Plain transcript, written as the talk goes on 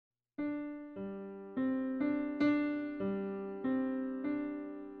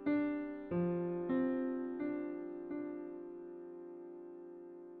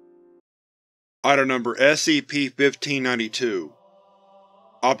Item Number SCP-1592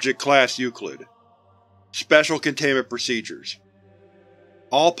 Object Class Euclid Special Containment Procedures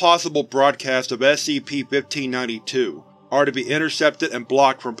all possible broadcasts of SCP-1592 are to be intercepted and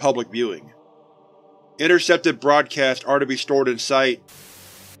blocked from public viewing. Intercepted broadcasts are to be stored in Site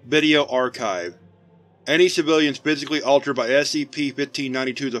Video Archive. Any civilians physically altered by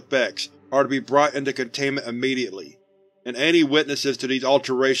SCP-1592's effects are to be brought into containment immediately, and any witnesses to these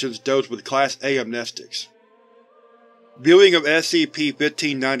alterations dosed with Class A amnestics. Viewing of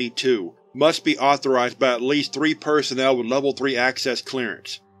SCP-1592 must be authorized by at least 3 personnel with Level 3 access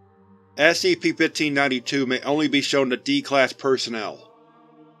clearance. SCP-1592 may only be shown to D-Class personnel.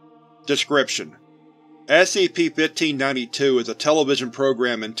 Description: SCP-1592 is a television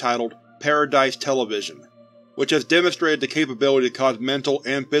program entitled Paradise Television, which has demonstrated the capability to cause mental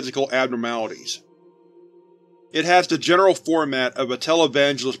and physical abnormalities. It has the general format of a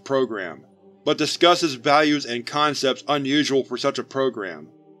televangelist program, but discusses values and concepts unusual for such a program.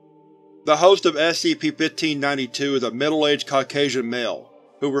 The host of SCP-1592 is a middle-aged Caucasian male,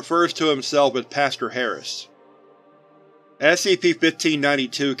 who refers to himself as Pastor Harris.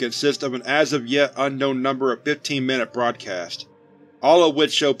 SCP-1592 consists of an as-of-yet unknown number of 15-minute broadcasts, all of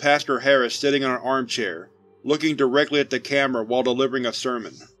which show Pastor Harris sitting on an armchair, looking directly at the camera while delivering a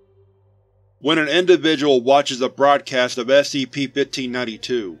sermon. When an individual watches a broadcast of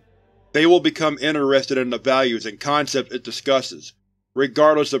SCP-1592, they will become interested in the values and concepts it discusses,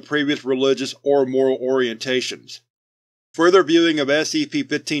 regardless of previous religious or moral orientations. Further viewing of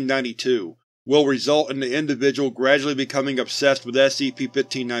SCP-1592 will result in the individual gradually becoming obsessed with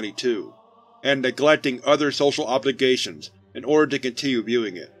SCP-1592, and neglecting other social obligations in order to continue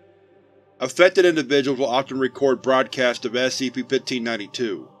viewing it. Affected individuals will often record broadcasts of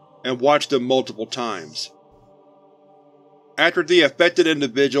SCP-1592, and watch them multiple times. After the affected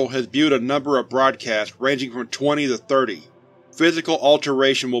individual has viewed a number of broadcasts ranging from 20 to 30, physical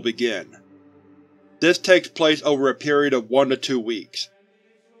alteration will begin. This takes place over a period of 1 to 2 weeks.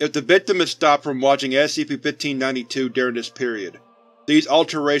 If the victim is stopped from watching SCP-1592 during this period, these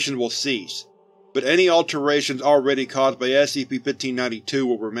alterations will cease, but any alterations already caused by SCP-1592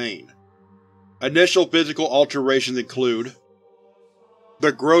 will remain. Initial physical alterations include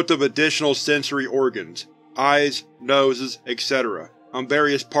the growth of additional sensory organs, eyes, noses, etc., on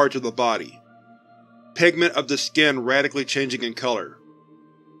various parts of the body. Pigment of the skin radically changing in color.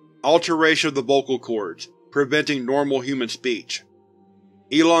 Alteration of the vocal cords, preventing normal human speech.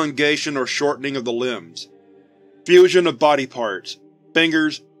 Elongation or shortening of the limbs. Fusion of body parts,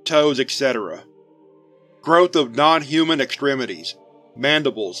 fingers, toes, etc. Growth of non-human extremities,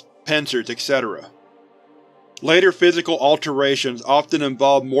 mandibles, pincers, etc. Later physical alterations often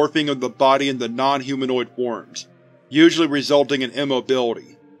involve morphing of the body into non-humanoid forms, usually resulting in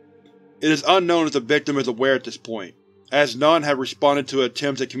immobility. It is unknown if the victim is aware at this point, as none have responded to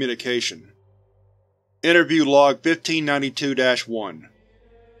attempts at communication. Interview Log 1592-1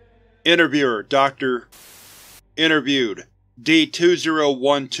 Interviewer: Dr. Interviewed: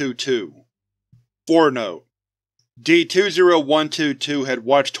 D-20122 Forenote: D-20122 had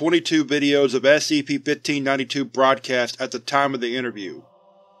watched 22 videos of SCP-1592 broadcast at the time of the interview.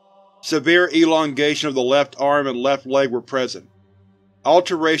 Severe elongation of the left arm and left leg were present.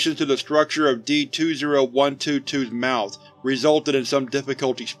 Alterations to the structure of D-20122's mouth resulted in some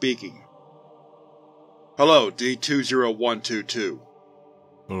difficulty speaking. Hello, D-20122.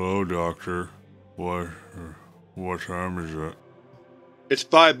 Hello, Doctor. What time is it? It's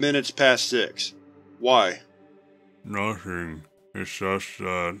 5 minutes past 6. Why? Nothing. It's just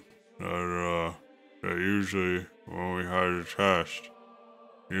that usually when we had a test,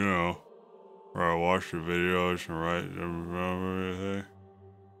 where I watch the videos and write them down everything.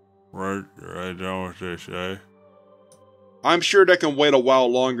 Write down what they say. I'm sure that can wait a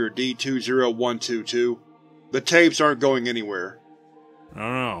while longer, D-20122. The tapes aren't going anywhere.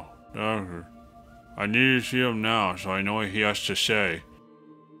 No, Doctor. I need to see him now so I know what he has to say.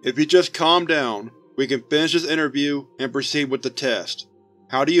 If you just calm down, we can finish this interview and proceed with the test.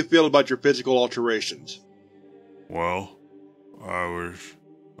 How do you feel about your physical alterations? Well, I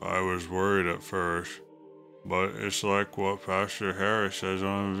was worried at first, but it's like what Pastor Harris says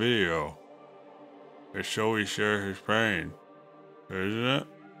on the video. It's so we share his pain, isn't it?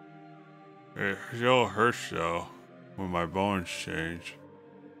 It still hurts though, when my bones change.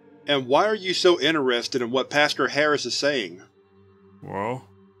 And why are you so interested in what Pastor Harris is saying? Well,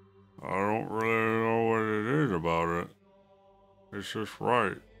 I don't really know what it is about it. It's just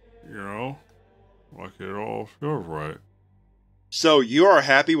right, like it all feels right. So you are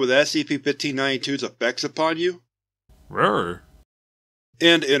happy with SCP-1592's effects upon you? Very.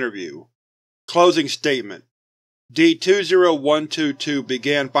 End interview. Closing statement. D-20122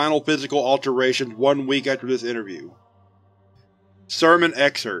 began final physical alterations 1 week after this interview. Sermon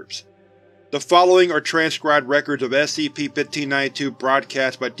excerpts. The following are transcribed records of SCP-1592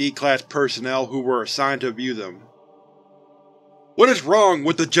 broadcast by D-Class personnel who were assigned to view them. What is wrong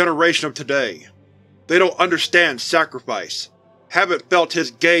with the generation of today? They don't understand sacrifice. Haven't felt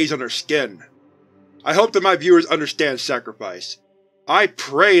his gaze on their skin. I hope that my viewers understand sacrifice. I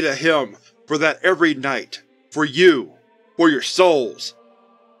pray to him for that every night. For you. For your souls.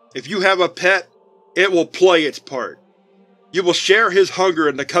 If you have a pet, it will play its part. You will share his hunger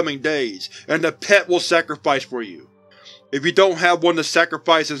in the coming days, and the pet will sacrifice for you. If you don't have one to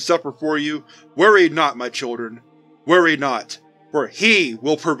sacrifice and suffer for you, worry not, my children. Worry not, for he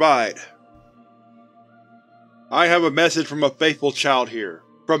will provide. I have a message from a faithful child here,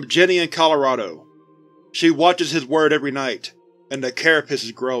 from Jenny in Colorado. She watches his word every night, and the carapace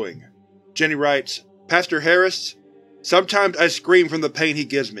is growing. Jenny writes, Pastor Harris, sometimes I scream from the pain he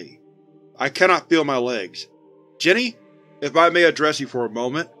gives me. I cannot feel my legs. Jenny, if I may address you for a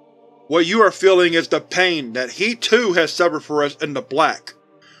moment, what you are feeling is the pain that he too has suffered for us in the black.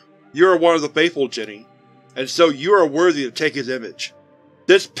 You are one of the faithful, Jenny, and so you are worthy to take his image.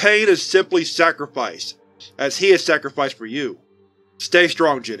 This pain is simply sacrifice, as he has sacrificed for you. Stay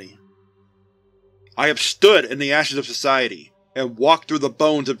strong, Jenny. I have stood in the ashes of society, and walked through the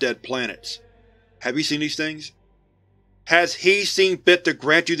bones of dead planets. Have you seen these things? Has he seen fit to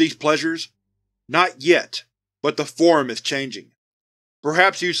grant you these pleasures? Not yet, but the form is changing.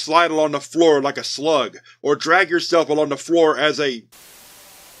 Perhaps you slide along the floor like a slug, or drag yourself along the floor as a…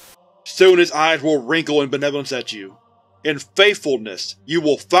 Soon his eyes will wrinkle in benevolence at you. In faithfulness you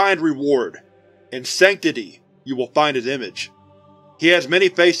will find reward. In sanctity you will find his image. He has many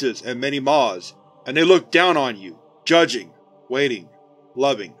faces and many maws, and they look down on you, judging, waiting,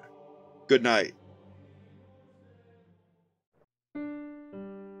 loving. Good night.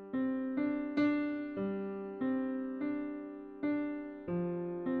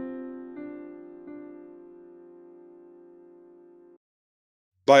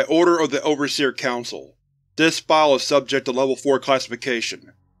 By order of the Overseer Council, this file is subject to Level 4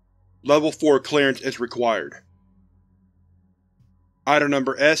 classification. Level 4 clearance is required. Item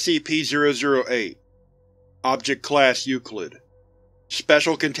Number SCP-008 Object Class Euclid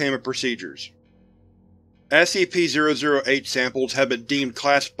Special Containment Procedures SCP-008 samples have been deemed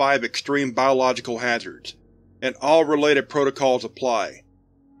Class 5 Extreme Biological Hazards, and all related protocols apply.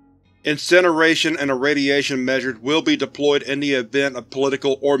 Incineration and irradiation measures will be deployed in the event of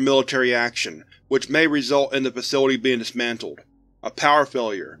political or military action, which may result in the facility being dismantled, a power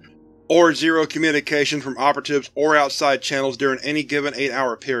failure, or zero communication from operatives or outside channels during any given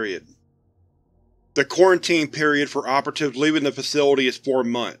 8-hour period. The quarantine period for operatives leaving the facility is 4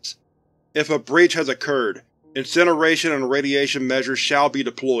 months. If a breach has occurred, incineration and irradiation measures shall be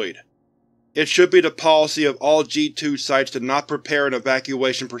deployed. It should be the policy of all G2 sites to not prepare an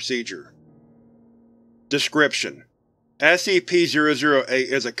evacuation procedure. Description: SCP-008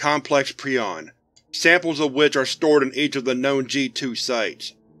 is a complex prion, samples of which are stored in each of the known G2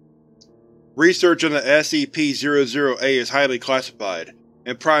 sites. Research into SCP-008 is highly classified,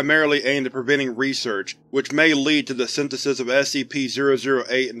 and primarily aimed at preventing research which may lead to the synthesis of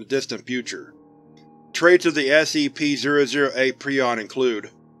SCP-008 in the distant future. Traits of the SCP-008 prion include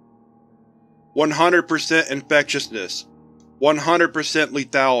 100% infectiousness, 100%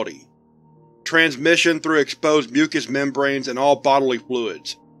 lethality, transmission through exposed mucous membranes and all bodily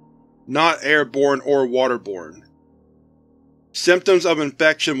fluids, not airborne or waterborne. Symptoms of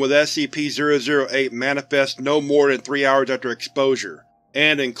infection with SCP-008 manifest no more than 3 hours after exposure,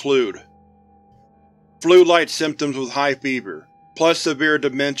 and include flu-like symptoms with high fever, plus severe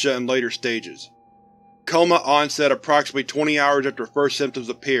dementia in later stages. Coma onset approximately 20 hours after first symptoms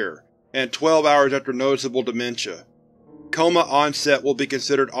appear, and 12 hours after noticeable dementia. Coma onset will be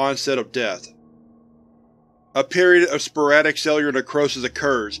considered onset of death. A period of sporadic cellular necrosis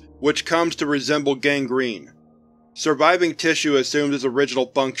occurs, which comes to resemble gangrene. Surviving tissue assumes its original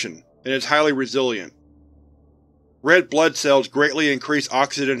function, and is highly resilient. Red blood cells greatly increase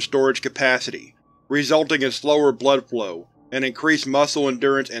oxygen storage capacity, resulting in slower blood flow, and increased muscle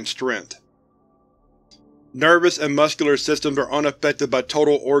endurance and strength. Nervous and muscular systems are unaffected by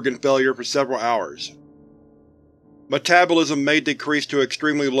total organ failure for several hours. Metabolism may decrease to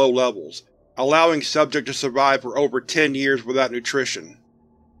extremely low levels, allowing subject to survive for over 10 years without nutrition.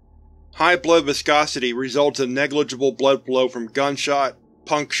 High blood viscosity results in negligible blood flow from gunshot,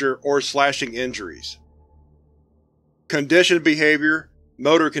 puncture, or slashing injuries. Conditioned behavior,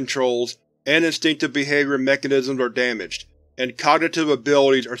 motor controls, and instinctive behavior mechanisms are damaged, and cognitive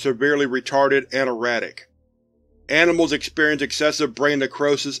abilities are severely retarded and erratic. Animals experience excessive brain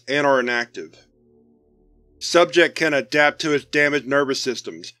necrosis and are inactive. Subject can adapt to its damaged nervous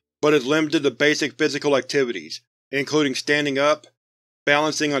systems, but is limited to basic physical activities, including standing up,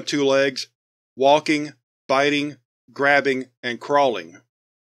 balancing on two legs, walking, biting, grabbing, and crawling.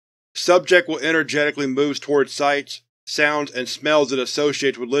 Subject will energetically move towards sights, sounds, and smells it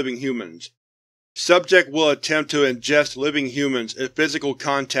associates with living humans. Subject will attempt to ingest living humans if physical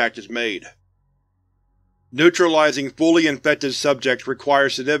contact is made. Neutralizing fully infected subjects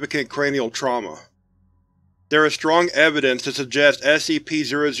requires significant cranial trauma. There is strong evidence to suggest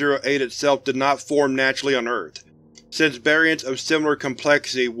SCP-008 itself did not form naturally on Earth, since variants of similar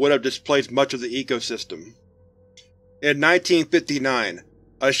complexity would have displaced much of the ecosystem. In 1959,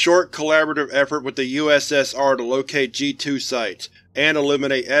 a short collaborative effort with the USSR to locate G2 sites and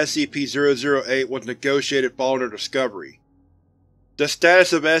eliminate SCP-008 was negotiated following their discovery. The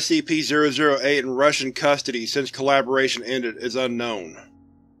status of SCP-008 in Russian custody since collaboration ended is unknown.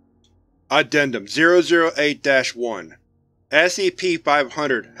 Addendum 008-1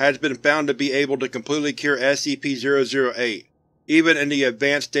 SCP-500 has been found to be able to completely cure SCP-008, even in the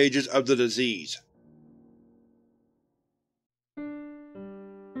advanced stages of the disease.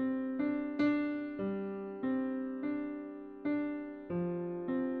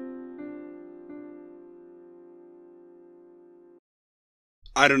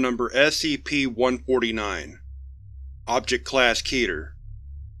 Item Number SCP-149 Object Class Keter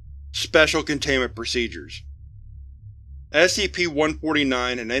Special Containment Procedures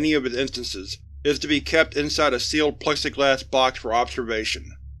SCP-149 in any of its instances is to be kept inside a sealed plexiglass box for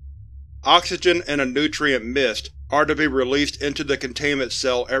observation. Oxygen and a nutrient mist are to be released into the containment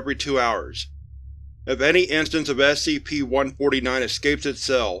cell every 2 hours. If any instance of SCP-149 escapes its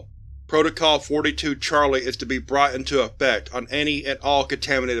cell, Protocol 42 Charlie is to be brought into effect on any and all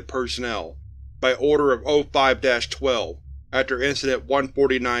contaminated personnel, by order of O5-12, after Incident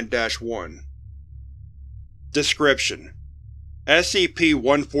 149-1. Description: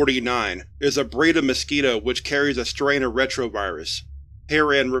 SCP-149 is a breed of mosquito which carries a strain of retrovirus,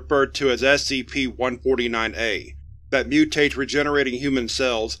 herein referred to as SCP-149-A, that mutates regenerating human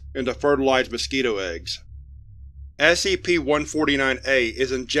cells into fertilized mosquito eggs. SCP-149-A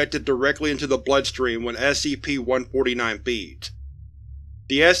is injected directly into the bloodstream when SCP-149 feeds.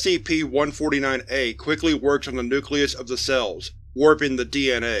 The SCP-149-A quickly works on the nucleus of the cells, warping the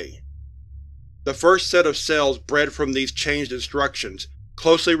DNA. The first set of cells bred from these changed instructions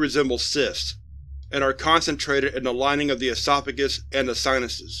closely resemble cysts, and are concentrated in the lining of the esophagus and the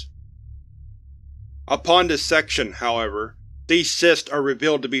sinuses. Upon dissection, however, these cysts are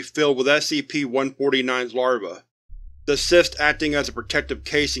revealed to be filled with SCP-149's larvae, the cyst acting as a protective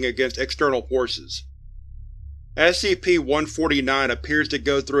casing against external forces. SCP-149 appears to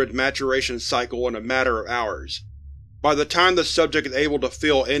go through its maturation cycle in a matter of hours. By the time the subject is able to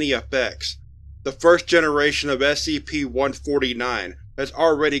feel any effects, the first generation of SCP-149 has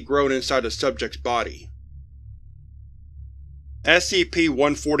already grown inside the subject's body.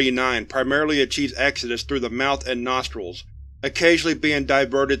 SCP-149 primarily achieves exodus through the mouth and nostrils, occasionally being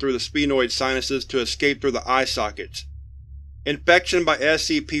diverted through the sphenoid sinuses to escape through the eye sockets. Infection by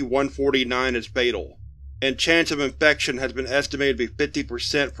SCP-149 is fatal, and chance of infection has been estimated to be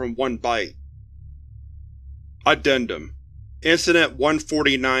 50% from one bite. Addendum Incident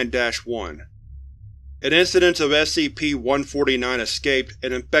 149-1 An incidence of SCP-149 escaped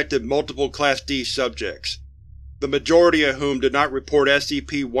and infected multiple Class D subjects, the majority of whom did not report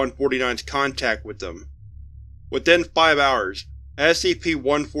SCP-149's contact with them. Within 5 hours,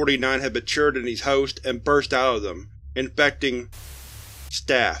 SCP-149 had matured in these hosts and burst out of them, infecting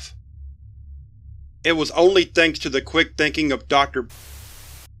staff. It was only thanks to the quick thinking of Dr.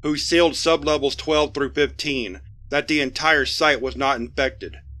 who sealed sublevels 12 through 15 that the entire site was not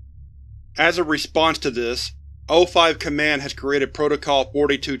infected. As a response to this, O5 Command has created Protocol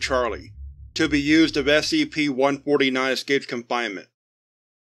 42 Charlie, to be used if SCP-149 escapes confinement.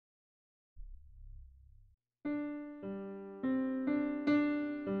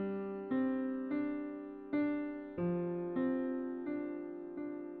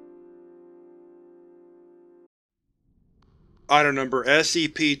 Item Number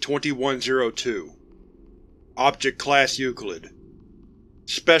SCP-2102 Object Class Euclid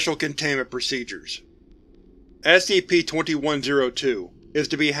Special Containment Procedures SCP-2102 is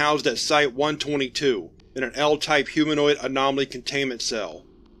to be housed at Site-122 in an L-type Humanoid Anomaly Containment Cell,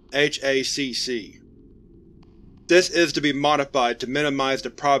 HACC. This is to be modified to minimize the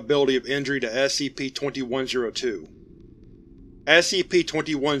probability of injury to SCP-2102.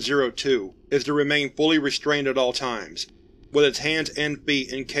 SCP-2102 is to remain fully restrained at all times, with its hands and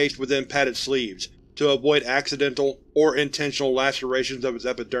feet encased within padded sleeves to avoid accidental or intentional lacerations of its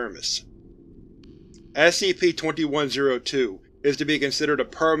epidermis. SCP-2102 is to be considered a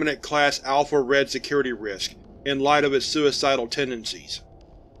permanent Class Alpha-Red security risk in light of its suicidal tendencies.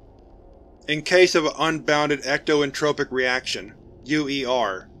 In case of an unbounded ectoentropic reaction,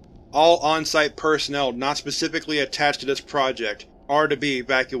 UER, all on-site personnel not specifically attached to this project are to be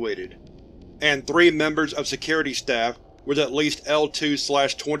evacuated, and 3 members of security staff with at least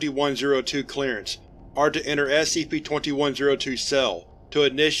L2/2102 clearance are to enter SCP-2102's cell to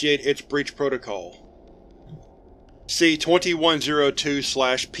initiate its breach protocol. See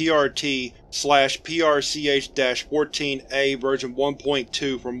 2102/PRT/PRCH-14A version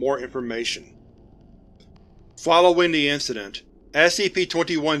 1.2 for more information. Following the incident,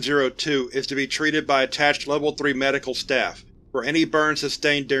 SCP-2102 is to be treated by attached Level 3 medical staff for any burns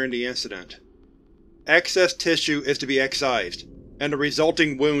sustained during the incident. Excess tissue is to be excised, and the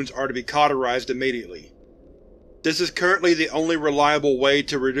resulting wounds are to be cauterized immediately. This is currently the only reliable way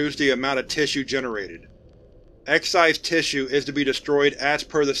to reduce the amount of tissue generated. Excised tissue is to be destroyed as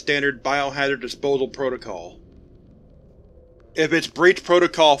per the standard biohazard disposal protocol. If its breach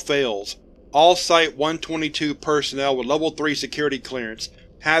protocol fails, all Site-122 personnel with Level 3 security clearance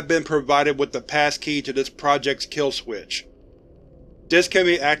have been provided with the passkey to this project's kill switch. This can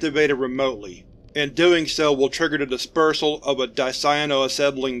be activated remotely, and doing so will trigger the dispersal of a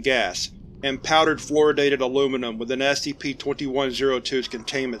dicyanoacetylene gas and powdered fluoridated aluminum within SCP-2102's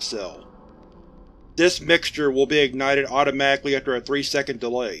containment cell. This mixture will be ignited automatically after a 3-second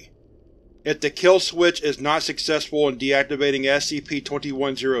delay. If the kill switch is not successful in deactivating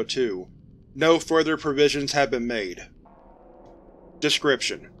SCP-2102, no further provisions have been made.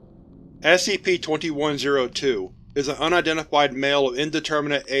 Description: SCP-2102 is an unidentified male of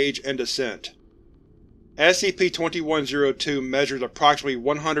indeterminate age and descent. SCP-2102 measures approximately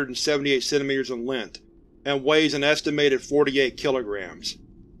 178 cm in length and weighs an estimated 48 kg.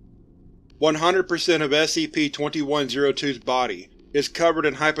 100% of SCP-2102's body is covered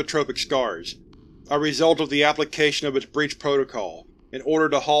in hypotropic scars, a result of the application of its breach protocol in order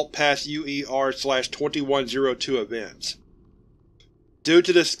to halt past UER/2102 events. Due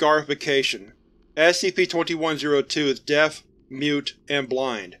to this scarification, SCP-2102 is deaf, mute, and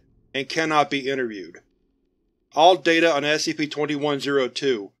blind, and cannot be interviewed. All data on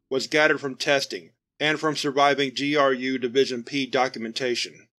SCP-2102 was gathered from testing and from surviving GRU Division P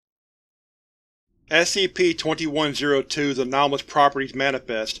documentation. SCP-2102's anomalous properties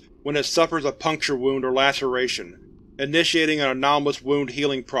manifest when it suffers a puncture wound or laceration, initiating an anomalous wound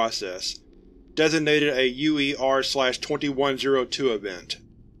healing process, designated a UER/2102 event.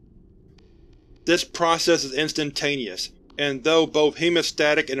 This process is instantaneous, and though both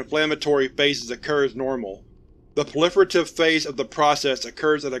hemostatic and inflammatory phases occur as normal, the proliferative phase of the process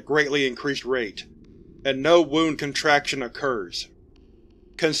occurs at a greatly increased rate, and no wound contraction occurs.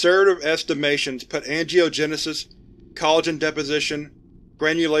 Conservative estimations put angiogenesis, collagen deposition,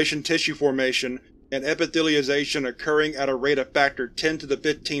 granulation tissue formation, and epithelialization occurring at a rate of factor 10 to the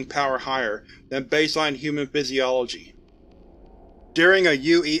 15 power higher than baseline human physiology. During a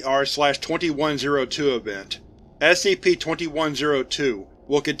UER/2102 event, SCP-2102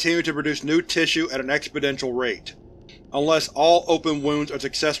 will continue to produce new tissue at an exponential rate, unless all open wounds are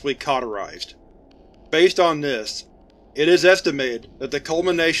successfully cauterized. Based on this, it is estimated that the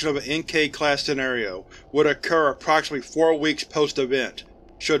culmination of an NK-class scenario would occur approximately 4 weeks post-event,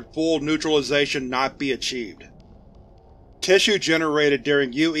 should full neutralization not be achieved. Tissue generated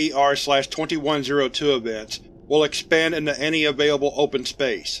during UER/2102 events will expand into any available open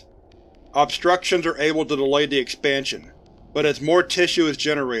space. Obstructions are able to delay the expansion, but as more tissue is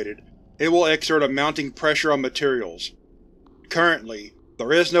generated, it will exert a mounting pressure on materials. Currently,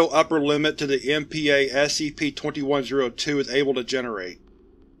 there is no upper limit to the MPA SCP-2102 is able to generate.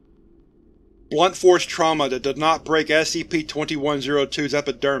 Blunt force trauma that does not break SCP-2102's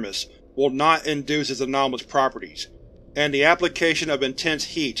epidermis will not induce its anomalous properties, and the application of intense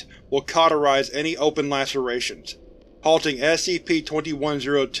heat will cauterize any open lacerations, halting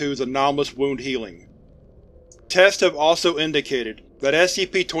SCP-2102's anomalous wound healing. Tests have also indicated that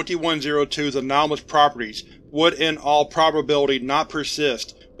SCP-2102's anomalous properties would in all probability not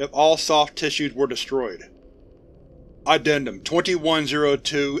persist if all soft tissues were destroyed. Addendum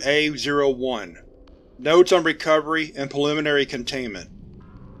 2102-A01 Notes on Recovery and Preliminary Containment.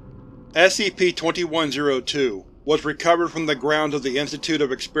 SCP-2102 was recovered from the grounds of the Institute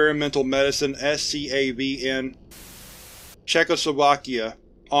of Experimental Medicine SCAV in Czechoslovakia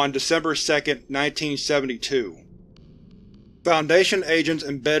on December 2, 1972. Foundation agents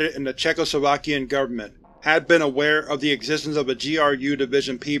embedded in the Czechoslovakian government had been aware of the existence of a GRU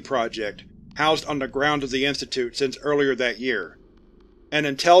Division P project housed on the grounds of the Institute since earlier that year, and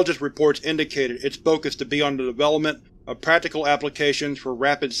intelligence reports indicated its focus to be on the development of practical applications for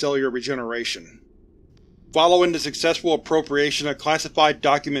rapid cellular regeneration. Following the successful appropriation of classified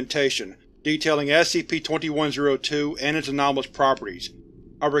documentation detailing SCP-2102 and its anomalous properties,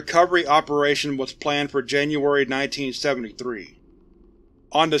 a recovery operation was planned for January 1973.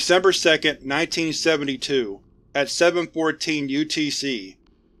 On December 2, 1972, at 7:14 UTC,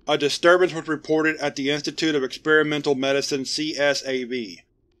 a disturbance was reported at the Institute of Experimental Medicine CSAV,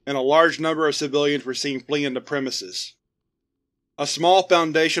 and a large number of civilians were seen fleeing the premises. A small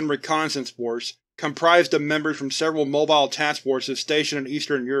Foundation reconnaissance force, comprised of members from several mobile task forces stationed in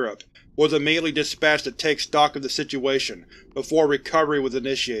Eastern Europe, was immediately dispatched to take stock of the situation before recovery was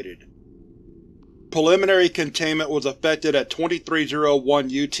initiated. Preliminary containment was effected at 2301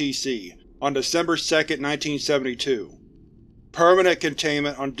 UTC on December 2, 1972. Permanent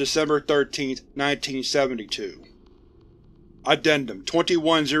containment on December 13, 1972. Addendum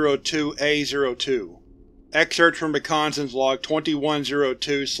 2102-A02. Excerpt from Reconnaissance Log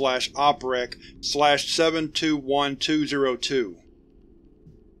 2102/OPREC/721202.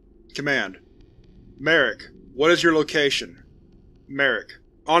 Command: Merrick, what is your location? Merrick: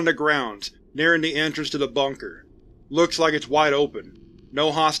 on the grounds, nearing the entrance to the bunker. Looks like it's wide open.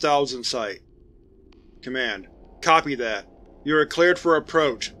 No hostiles in sight. Command: copy that. You are cleared for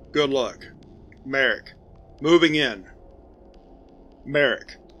approach. Good luck. Merrick: moving in.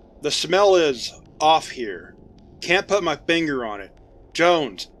 Merrick: the smell is off here. Can't put my finger on it.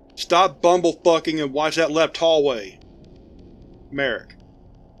 Jones, stop bumblefucking and watch that left hallway. Merrick: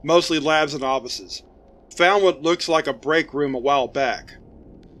 mostly labs and offices. Found what looks like a break room a while back.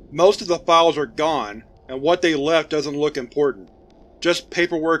 Most of the files are gone, and what they left doesn't look important. Just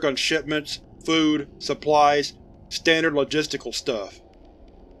paperwork on shipments, food, supplies, standard logistical stuff.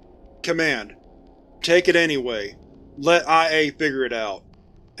 Command: take it anyway. Let IA figure it out.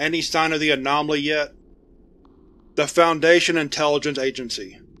 Any sign of the anomaly yet? The Foundation Intelligence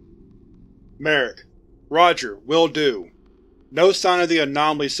Agency. Merrick: roger, will do. No sign of the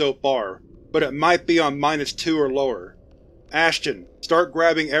anomaly so far, but it might be on -2 or lower. Ashton, start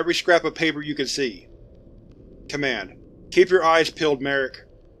grabbing every scrap of paper you can see. Command: keep your eyes peeled, Merrick.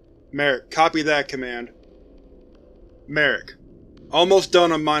 Merrick: copy that, Command. Merrick: almost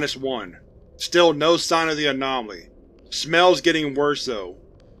done on -1. Still no sign of the anomaly. Smell's getting worse though.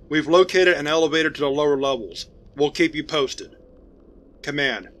 We've located an elevator to the lower levels. We'll keep you posted.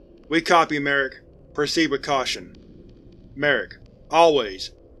 Command: we copy, Merrick. Proceed with caution. Merrick: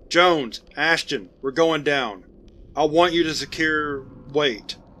 always. Jones, Ashton, we're going down. I want you to secure…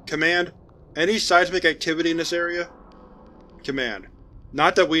 wait. Command: any seismic activity in this area? Command: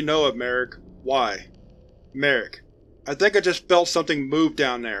 not that we know of, Merrick. Why? Merrick: I think I just felt something move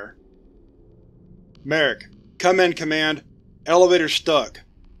down there. Merrick: come in, Command. Elevator's stuck.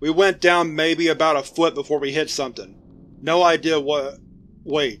 We went down maybe about a foot before we hit something. No idea what…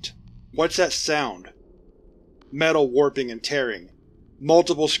 wait. What's that sound? Metal warping and tearing.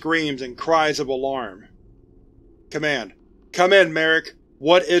 Multiple screams and cries of alarm. Command: come in, Merrick.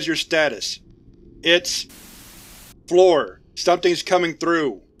 What is your status? It's… floor. Something's coming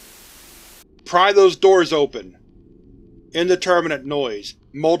through. Pry those doors open. Indeterminate noise.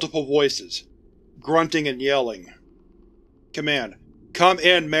 Multiple voices. Grunting and yelling. Command: come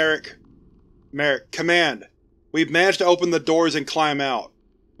in, Merrick. Merrick: command. We've managed to open the doors and climb out.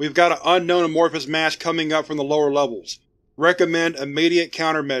 We've got an unknown amorphous mass coming up from the lower levels. Recommend immediate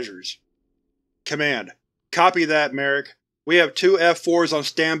countermeasures. Command: copy that, Merrick. We have 2 F-4s on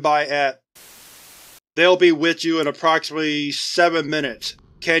standby at… they'll be with you in approximately 7 minutes.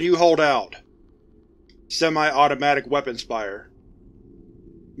 Can you hold out? Semi-automatic weapons fire.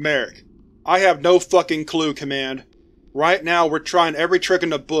 Merrick: I have no fucking clue, Command. Right now we're trying every trick in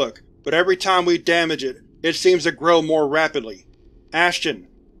the book, but every time we damage it, it seems to grow more rapidly. Ashton,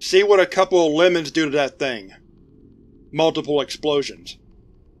 see what a couple of lemons do to that thing. Multiple explosions.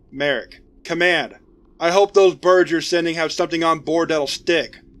 Merrick: Command, I hope those birds you're sending have something on board that'll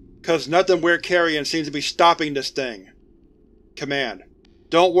stick, 'cause nothing we're carrying seems to be stopping this thing. Command: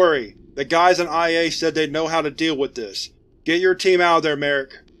 don't worry, the guys in IA said they know how to deal with this. Get your team out of there,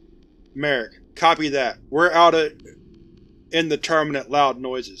 Merrick. Merrick: copy that. We're out of… indeterminate loud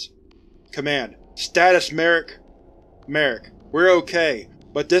noises. Command: status, Merrick. Merrick: we're okay,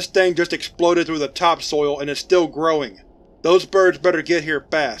 but this thing just exploded through the topsoil and is still growing. Those birds better get here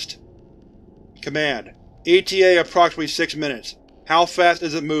fast. Command: ETA approximately 6 minutes. How fast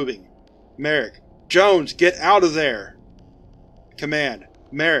is it moving? Merrick: Jones, get out of there! Command: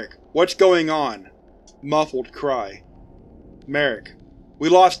 Merrick, what's going on? Muffled cry. Merrick: "We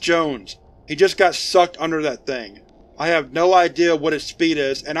lost Jones. He just got sucked under that thing. I have no idea what its speed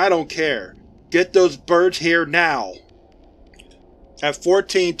is, and I don't care. Get those birds here now!" At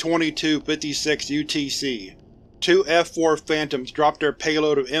 14:22:56 UTC, two F-4 Phantoms dropped their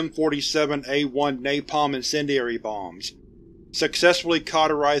payload of M47A1 napalm incendiary bombs, successfully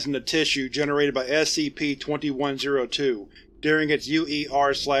cauterizing the tissue generated by SCP-2102 during its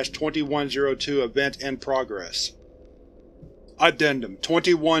UER/2102 event in progress. Addendum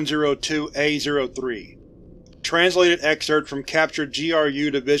 2102-A03. Translated excerpt from captured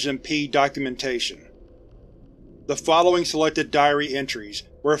GRU Division P documentation. The following selected diary entries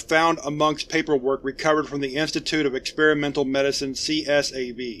were found amongst paperwork recovered from the Institute of Experimental Medicine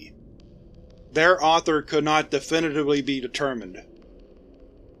CSAV. Their author could not definitively be determined.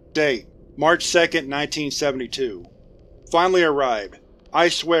 Date: March 2, 1972. Finally arrived. I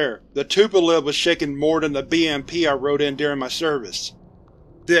swear, the Tupolib was shaking more than the BMP I rode in during my service.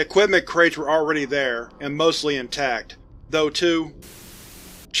 The equipment crates were already there, and mostly intact, though two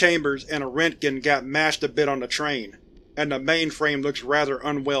chambers and a Röntgen got mashed a bit on the train, and the mainframe looks rather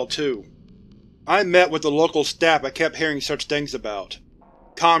unwell too. I met with the local staff I kept hearing such things about.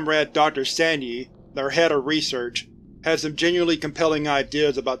 Comrade Dr. Sanyi, their head of research, has some genuinely compelling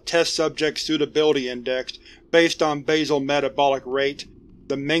ideas about test subject suitability index based on basal metabolic rate,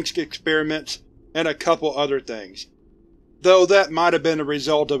 the Minsk experiments, and a couple other things. Though that might have been the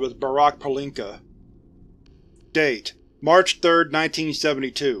result of his Barak Palinka. Date: March 3,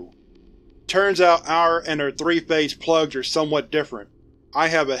 1972. Turns out our and their three-phase plugs are somewhat different. I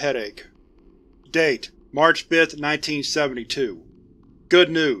have a headache. Date: March 5, 1972.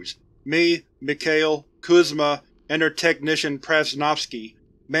 Good news. Me, Mikhail, Kuzma, and their technician Prasnovsky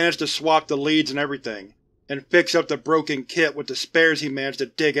managed to swap the leads and everything, and fix up the broken kit with the spares he managed to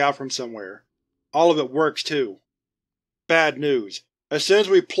dig out from somewhere. All of it works too. Bad news. As soon as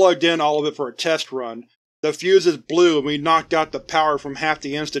we plugged in all of it for a test run, the fuses blew and we knocked out the power from half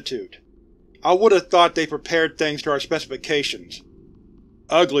the Institute. I would have thought they prepared things to our specifications.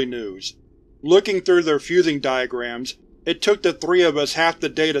 Ugly news. Looking through their fusing diagrams, it took the three of us half the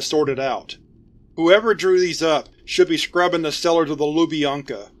day to sort it out. Whoever drew these up should be scrubbing the cellars of the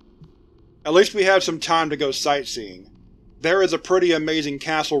Lubyanka. At least we have some time to go sightseeing. There is a pretty amazing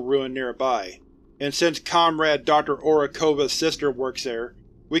castle ruin nearby, and since Comrade Dr. Orakova's sister works there,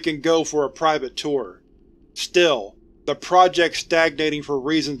 we can go for a private tour. Still, the project stagnating for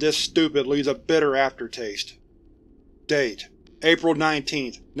reasons this stupid leaves a bitter aftertaste. Date: April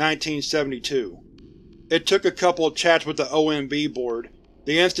 19, 1972. It took a couple of chats with the OMB board,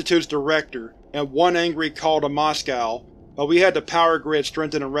 the Institute's director, and one angry call to Moscow, but we had the power grid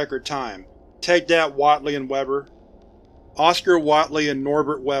strengthened in record time. Take that, Watley and Weber. Oscar Watley and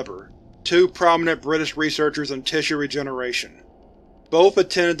Norbert Weber, two prominent British researchers in tissue regeneration. Both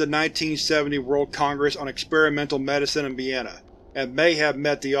attended the 1970 World Congress on Experimental Medicine in Vienna, and may have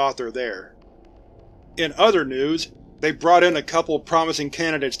met the author there. In other news, they brought in a couple of promising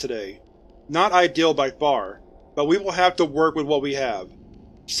candidates today. Not ideal by far, but we will have to work with what we have.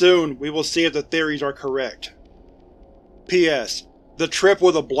 Soon we will see if the theories are correct. P.S. The trip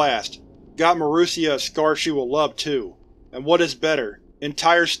was a blast. Got Marussia a scarf she will love too, and what is better,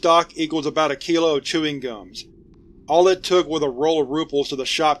 entire stock equals about a kilo of chewing gums. All it took was a roll of ruples to the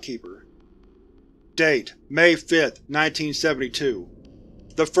shopkeeper. Date: May 5, 1972.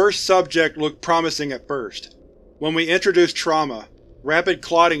 The first subject looked promising at first. When we introduced trauma, rapid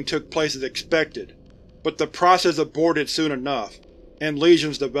clotting took place as expected, but the process aborted soon enough, and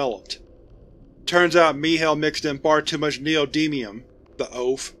lesions developed. Turns out Mihail mixed in far too much neodymium, the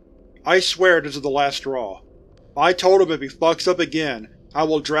oaf. I swear this is the last straw. I told him if he fucks up again, I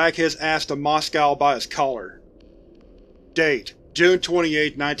will drag his ass to Moscow by his collar. Date: June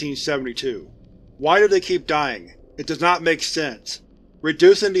 28, 1972. Why do they keep dying? It does not make sense.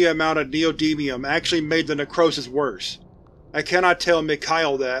 Reducing the amount of neodymium actually made the necrosis worse. I cannot tell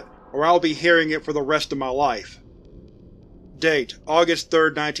Mikhail that, or I will be hearing it for the rest of my life. Date: August 3,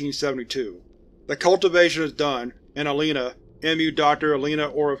 1972. The cultivation is done, and Alina, MU Dr. Alina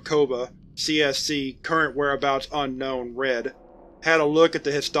Orovkova, CSC, current whereabouts unknown, Red, had a look at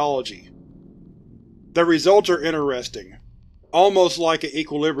the histology. The results are interesting. Almost like an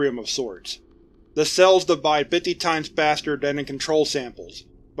equilibrium of sorts. The cells divide 50 times faster than in control samples,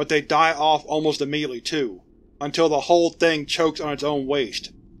 but they die off almost immediately too, until the whole thing chokes on its own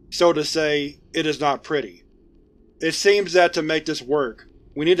waste. So to say, it is not pretty. It seems that to make this work,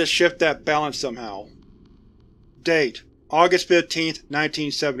 we need to shift that balance somehow. Date: August 15,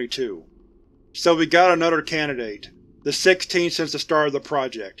 1972. So we got another candidate, the 16th since the start of the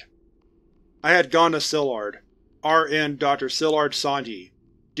project. I had gone to Sillard, RN Dr. Sillard Sanji,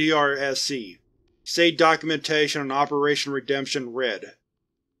 DRSC, see Documentation on Operation Redemption Red,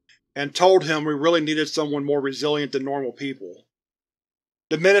 and told him we really needed someone more resilient than normal people.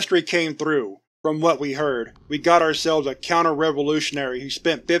 The Ministry came through. From what we heard, we got ourselves a counter-revolutionary who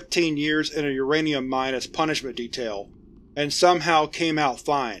spent 15 years in a uranium mine as punishment detail, and somehow came out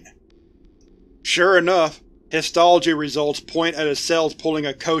fine. Sure enough, histology results point at his cells pulling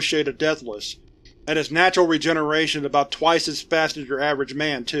a co-shade of Deathless, and his natural regeneration is about twice as fast as your average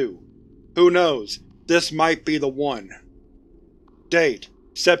man, too. Who knows, this might be the one. Date: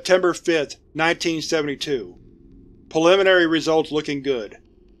 September 5th, 1972. Preliminary results looking good.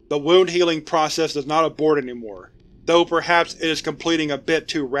 The wound healing process does not abort anymore, though perhaps it is completing a bit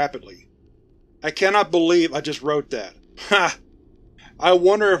too rapidly. I cannot believe I just wrote that. Ha! I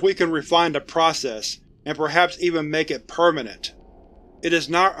wonder if we can refine the process, and perhaps even make it permanent. It is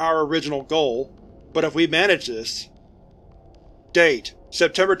not our original goal, but if we manage this… Date: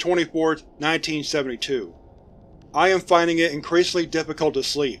 September 24th, 1972. I am finding it increasingly difficult to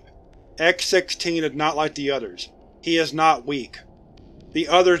sleep. X-16 is not like the others. He is not weak. The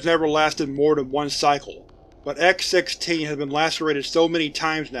others never lasted more than one cycle, but X-16 has been lacerated so many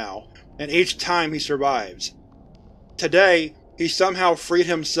times now, and each time he survives. Today, he somehow freed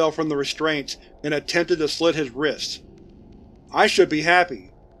himself from the restraints and attempted to slit his wrists. I should be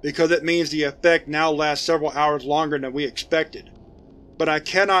happy, because it means the effect now lasts several hours longer than we expected. But I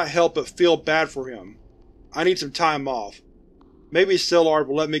cannot help but feel bad for him. I need some time off. Maybe Sillard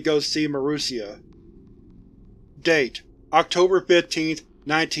will let me go see Marussia. Date: October 15th,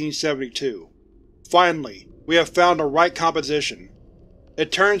 1972. Finally, we have found the right composition.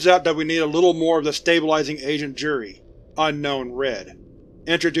 It turns out that we need a little more of the stabilizing agent Jury, unknown Red,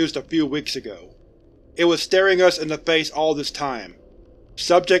 introduced a few weeks ago. It was staring us in the face all this time.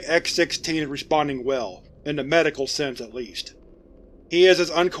 Subject X-16 is responding well, in the medical sense at least. He is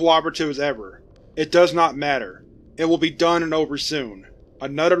as uncooperative as ever. It does not matter. It will be done and over soon.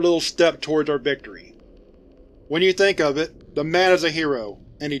 Another little step towards our victory. When you think of it, the man is a hero,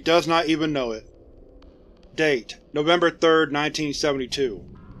 and he does not even know it. Date: November 3rd, 1972.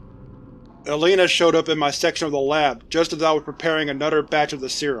 Elena showed up in my section of the lab just as I was preparing another batch of the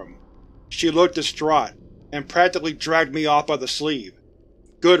serum. She looked distraught, and practically dragged me off by the sleeve.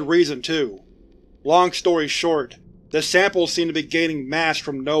 Good reason, too. Long story short, the samples seemed to be gaining mass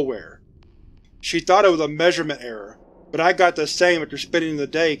from nowhere. She thought it was a measurement error, but I got the same after spending the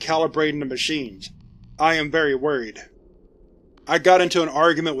day calibrating the machines. I am very worried. I got into an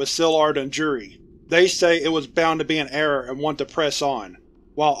argument with Sillard and Jury. They say it was bound to be an error and want to press on,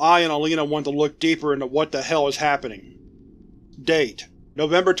 while I and Alina want to look deeper into what the hell is happening. Date: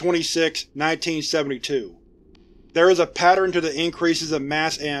 November 26, 1972. There is a pattern to the increases in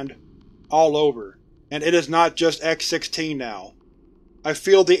mass and… all over, and it is not just X-16 now. I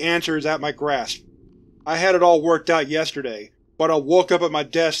feel the answer is at my grasp. I had it all worked out yesterday, but I woke up at my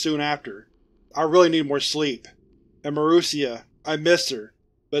desk soon after. I really need more sleep. And Marussia, I miss her,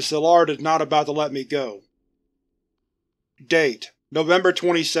 but Sillard is not about to let me go. Date: November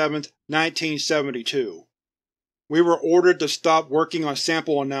 27, 1972. We were ordered to stop working on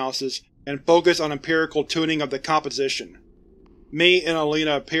sample analysis and focus on empirical tuning of the composition. Me and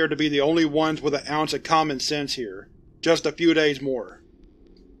Alina appear to be the only ones with an ounce of common sense here. Just a few days more.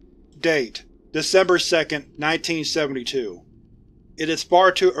 Date: December 2nd, 1972. It is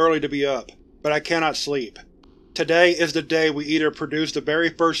far too early to be up, but I cannot sleep. Today is the day we either produce the very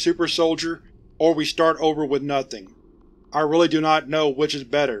first super soldier, or we start over with nothing. I really do not know which is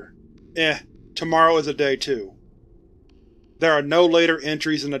better. Tomorrow is a day too. There are no later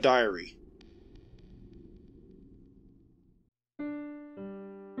entries in the diary.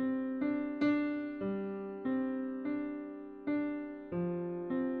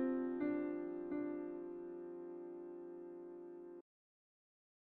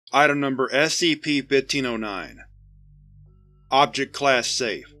 Item Number SCP-1509. Object Class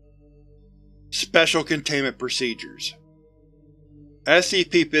Safe. Special Containment Procedures.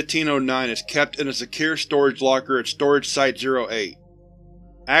 SCP-1509 is kept in a secure storage locker at Storage Site-08.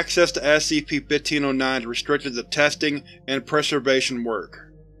 Access to SCP-1509 is restricted to testing and preservation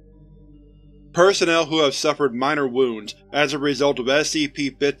work. Personnel who have suffered minor wounds as a result of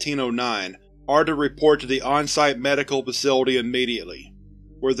SCP-1509 are to report to the on-site medical facility immediately,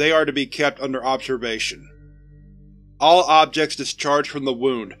 where they are to be kept under observation. All objects discharged from the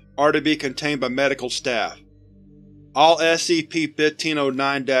wound are to be contained by medical staff. All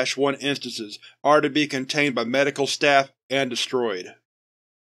SCP-1509-1 instances are to be contained by medical staff and destroyed.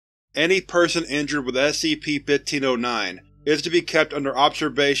 Any person injured with SCP-1509 is to be kept under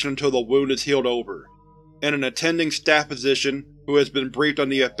observation until the wound is healed over, and an attending staff physician who has been briefed on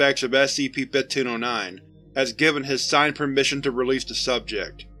the effects of SCP-1509 has given his signed permission to release the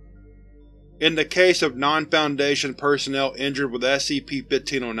subject. In the case of non-Foundation personnel injured with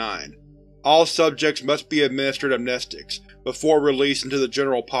SCP-1509, all subjects must be administered amnestics before release into the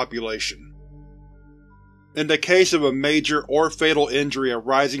general population. In the case of a major or fatal injury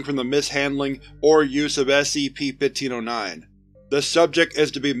arising from the mishandling or use of SCP-1509, the subject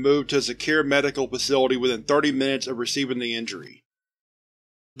is to be moved to a secure medical facility within 30 minutes of receiving the injury.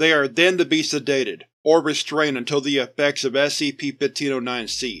 They are then to be sedated or restrained until the effects of SCP-1509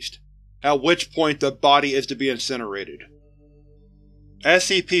 ceased, at which point the body is to be incinerated.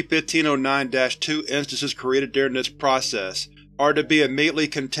 SCP-1509-2 instances created during this process are to be immediately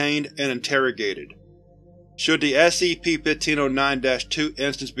contained and interrogated. Should the SCP-1509-2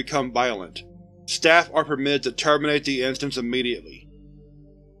 instance become violent, staff are permitted to terminate the instance immediately.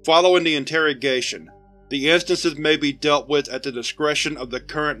 Following the interrogation, the instances may be dealt with at the discretion of the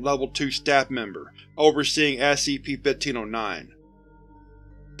current Level 2 staff member overseeing SCP-1509.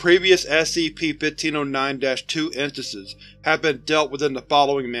 Previous SCP-1509-2 instances have been dealt with in the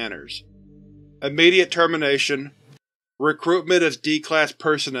following manners: immediate termination, recruitment as D-Class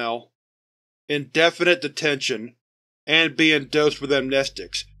personnel, indefinite detention, and being dosed with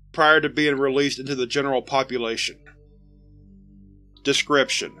amnestics prior to being released into the general population.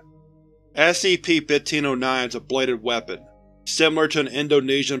 Description: SCP-1509 is a bladed weapon, similar to an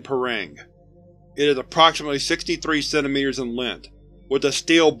Indonesian parang. It is approximately 63 cm in length, with a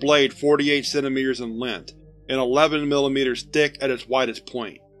steel blade 48 cm in length and 11 mm thick at its widest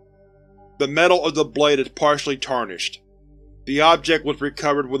point. The metal of the blade is partially tarnished. The object was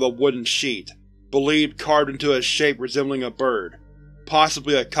recovered with a wooden sheath, believed carved into a shape resembling a bird,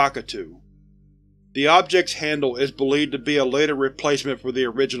 possibly a cockatoo. The object's handle is believed to be a later replacement for the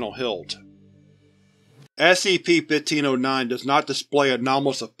original hilt. SCP-1509 does not display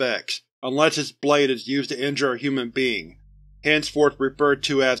anomalous effects unless its blade is used to injure a human being, henceforth referred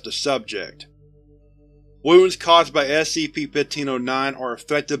to as the subject. Wounds caused by SCP-1509 are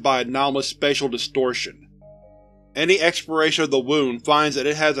affected by anomalous spatial distortion. Any exploration of the wound finds that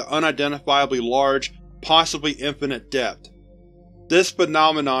it has an unidentifiably large, possibly infinite depth. This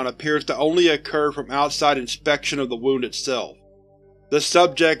phenomenon appears to only occur from outside inspection of the wound itself. The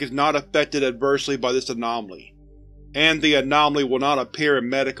subject is not affected adversely by this anomaly, and the anomaly will not appear in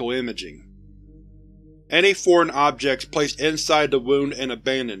medical imaging. Any foreign objects placed inside the wound and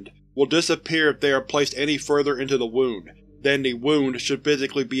abandoned will disappear if they are placed any further into the wound than the wound should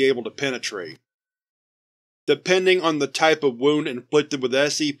physically be able to penetrate. Depending on the type of wound inflicted with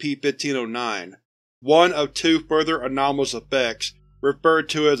SCP-1509, one of two further anomalous effects, referred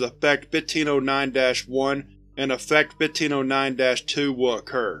to as Effect 1509-1 and Effect 1509-2, will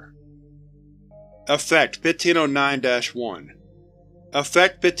occur. Effect 1509-1.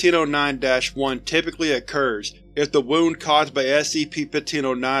 Effect 1509-1 typically occurs if the wound caused by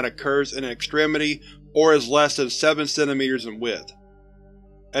SCP-1509 occurs in an extremity or is less than 7 cm in width.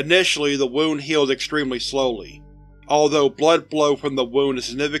 Initially, the wound heals extremely slowly, although blood flow from the wound is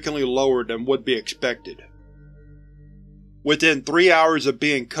significantly lower than would be expected. Within 3 hours of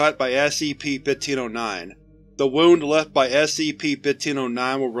being cut by SCP-1509, the wound left by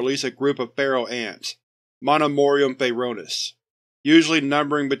SCP-1509 will release a group of pharaoh ants, Monomorium pharaonis, usually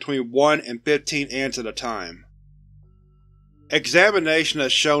numbering between 1 and 15 ants at a time. Examination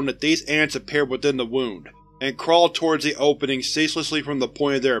has shown that these ants appear within the wound and crawl towards the opening ceaselessly from the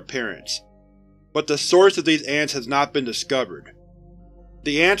point of their appearance, but the source of these ants has not been discovered.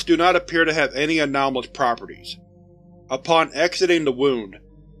 The ants do not appear to have any anomalous properties. Upon exiting the wound,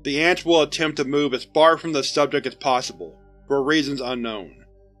 the ants will attempt to move as far from the subject as possible, for reasons unknown.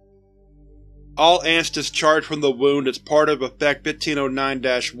 All ants discharged from the wound as part of Effect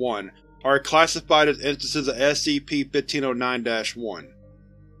 1509-1 are classified as instances of SCP-1509-1.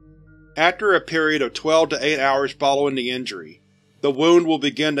 After a period of 12 to 8 hours following the injury, the wound will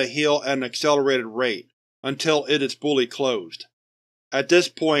begin to heal at an accelerated rate until it is fully closed. At this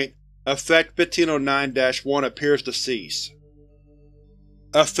point, Effect 1509-1 appears to cease.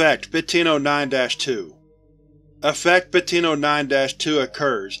 Effect 1509-2. Effect 1509-2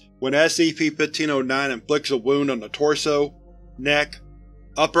 occurs when SCP-1509 inflicts a wound on the torso, neck,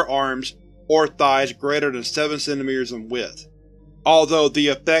 upper arms, or thighs greater than 7 cm in width, although the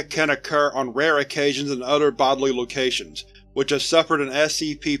effect can occur on rare occasions in other bodily locations which have suffered an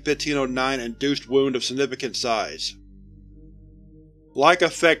SCP-1509-induced wound of significant size. Like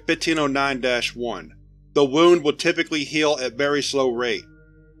Effect 1509-1, the wound will typically heal at very slow rate,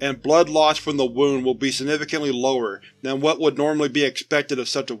 and blood loss from the wound will be significantly lower than what would normally be expected of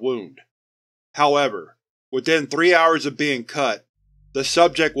such a wound. However, within 3 hours of being cut, the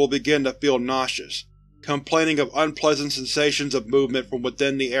subject will begin to feel nauseous, complaining of unpleasant sensations of movement from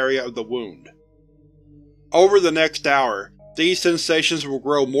within the area of the wound. Over the next hour, these sensations will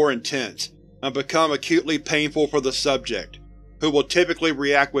grow more intense and become acutely painful for the subject, who will typically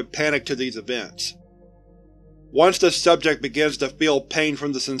react with panic to these events. Once the subject begins to feel pain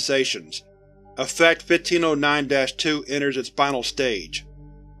from the sensations, Effect 1509-2 enters its final stage.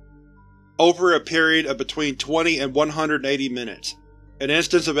 Over a period of between 20 and 180 minutes, an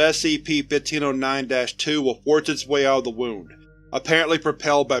instance of SCP-1509-2 will force its way out of the wound, apparently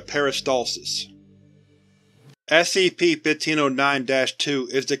propelled by peristalsis.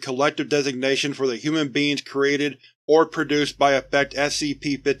 SCP-1509-2 is the collective designation for the human beings created or produced by Effect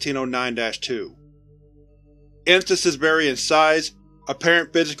SCP-1509-2. Instances vary in size,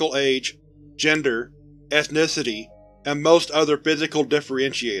 apparent physical age, gender, ethnicity, and most other physical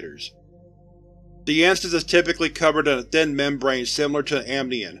differentiators. The instance is typically covered in a thin membrane similar to an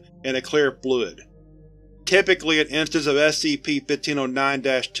amnion and a clear fluid. Typically, an instance of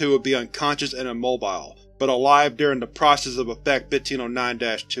SCP-1509-2 would be unconscious and immobile, but alive during the process of Effect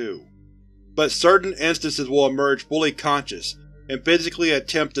 1509-2. But certain instances will emerge fully conscious and physically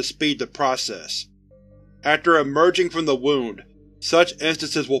attempt to speed the process. After emerging from the wound, such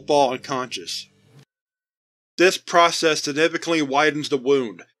instances will fall unconscious. This process significantly widens the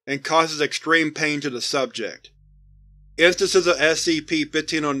wound and causes extreme pain to the subject. Instances of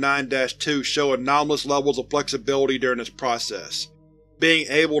SCP-1509-2 show anomalous levels of flexibility during this process, being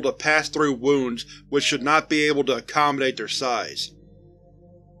able to pass through wounds which should not be able to accommodate their size.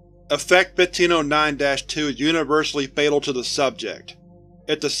 Effect 1509-2 is universally fatal to the subject.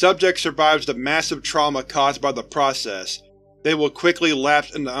 If the subject survives the massive trauma caused by the process, they will quickly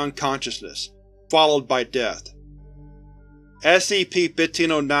lapse into unconsciousness, followed by death.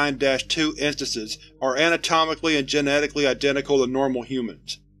 SCP-1509-2 instances are anatomically and genetically identical to normal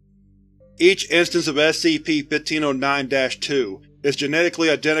humans. Each instance of SCP-1509-2 is genetically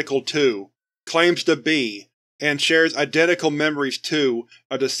identical to, claims to be, and shares identical memories to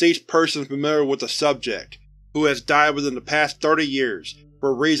a deceased person familiar with the subject, who has died within the past 30 years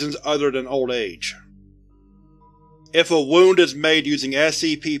for reasons other than old age. If a wound is made using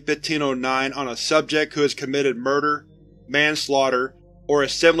SCP-1509 on a subject who has committed murder, manslaughter, or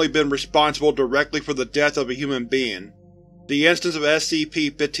has simply been responsible directly for the death of a human being, the instance of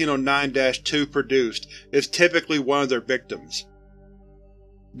SCP-1509-2 produced is typically one of their victims.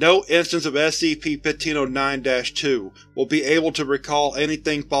 No instance of SCP-1509-2 will be able to recall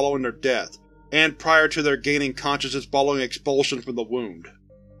anything following their death, and prior to their gaining consciousness following expulsion from the wound.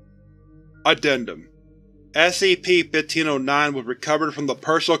 Addendum: SCP-1509 was recovered from the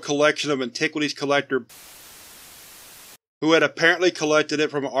personal collection of antiquities collector who had apparently collected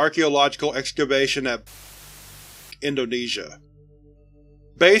it from an archaeological excavation at Indonesia.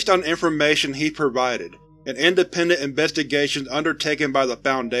 Based on information he provided, and independent investigations undertaken by the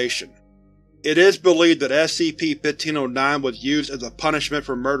Foundation, it is believed that SCP-1509 was used as a punishment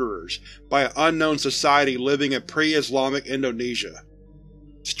for murderers by an unknown society living in pre-Islamic Indonesia.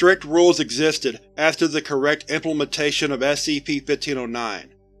 Strict rules existed as to the correct implementation of SCP-1509,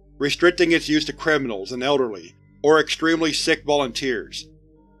 restricting its use to criminals and elderly, or extremely sick volunteers.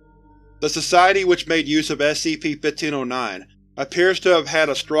 The society which made use of SCP-1509 appears to have had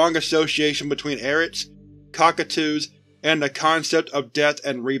a strong association between Arits, cockatoos, and the concept of death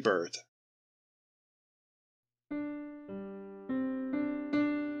and rebirth.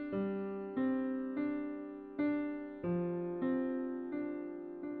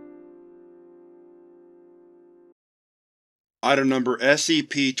 Item Number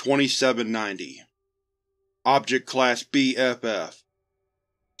SCP-2790 Object Class BFF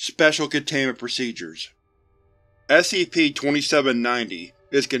Special Containment Procedures SCP-2790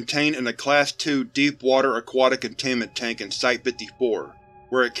 is contained in a Class II Deep-Water Aquatic Containment Tank in Site-54,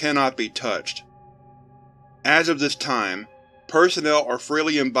 where it cannot be touched. As of this time, personnel are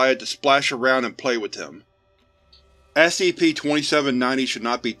freely invited to splash around and play with him. SCP-2790 should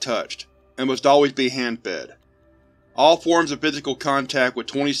not be touched, and must always be hand-fed. All forms of physical contact with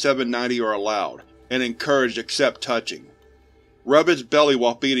 2790 are allowed, and encouraged except touching. Rub his belly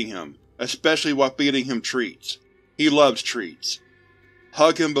while feeding him, especially while feeding him treats. He loves treats.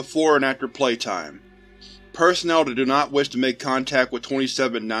 Hug him before and after playtime. Personnel that do not wish to make contact with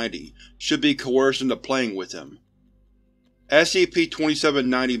 2790 should be coerced into playing with him.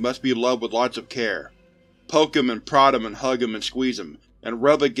 SCP-2790 must be loved with lots of care. Poke him and prod him and hug him and squeeze him, and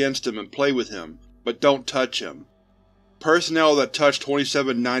rub against him and play with him, but don't touch him. personnel that touch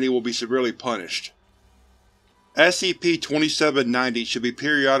 2790 will be severely punished. SCP-2790 should be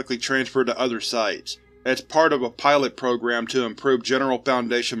periodically transferred to other sites, as part of a pilot program to improve General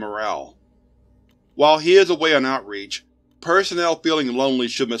Foundation morale. While he is away on outreach, personnel feeling lonely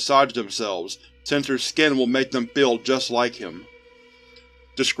should massage themselves, since their skin will make them feel just like him.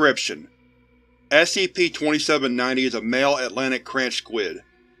 Description: SCP-2790 is a male Atlantic cranch squid,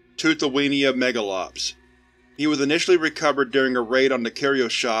 Tuthawenia megalops. He was initially recovered during a raid on the curio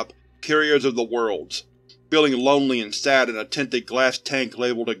shop Curios of the Worlds, feeling lonely and sad in a tinted glass tank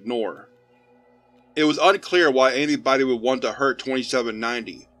labeled Ignore. It was unclear why anybody would want to hurt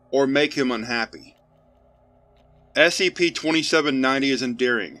 2790, or make him unhappy. SCP-2790 is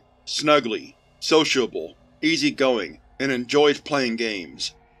endearing, snuggly, sociable, easygoing, and enjoys playing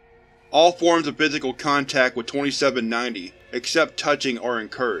games. All forms of physical contact with 2790, except touching, are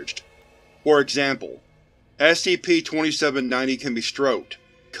encouraged. For example, SCP-2790 can be stroked,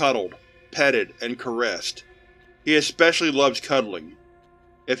 cuddled, petted, and caressed. He especially loves cuddling.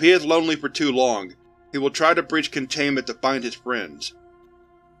 If he is lonely for too long, he will try to breach containment to find his friends.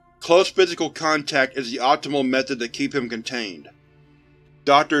 Close physical contact is the optimal method to keep him contained.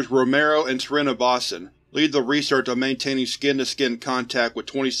 Drs. Romero and Srinivasan lead the research on maintaining skin-to-skin contact with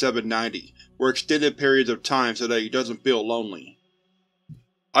 2790 for extended periods of time so that he doesn't feel lonely.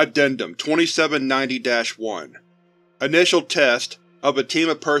 Addendum 2790-1 Initial test of a team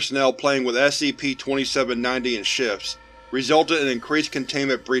of personnel playing with SCP-2790 in shifts resulted in increased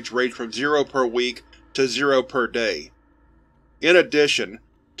containment breach rates from 0 per week to 0 per day. In addition,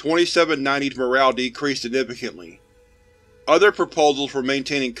 2790's morale decreased significantly. Other proposals for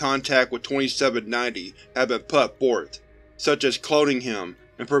maintaining contact with 2790 have been put forth, such as cloning him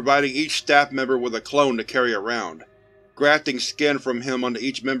and providing each staff member with a clone to carry around, grafting skin from him onto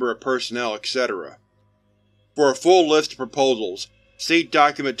each member of personnel, etc. For a full list of proposals, see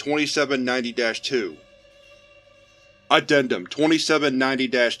Document 2790-2. Addendum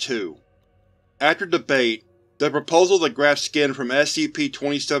 2790-2 After debate, the proposal to graft skin from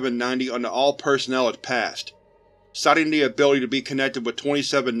SCP-2790 onto all personnel is passed, citing the ability to be connected with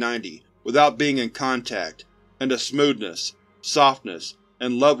 2790 without being in contact, and the smoothness, softness,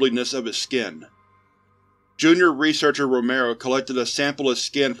 and loveliness of his skin. Junior Researcher Romero collected a sample of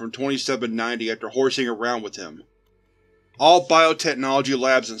skin from 2790 after horsing around with him. All biotechnology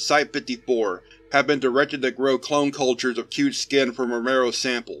labs in Site-54 have been directed to grow clone cultures of cute skin from Romero's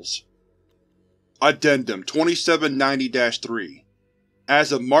samples. Addendum 2790-3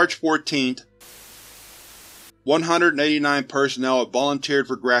 As of March 14th, 189 personnel have volunteered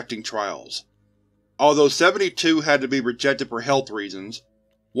for grafting trials. Although 72 had to be rejected for health reasons,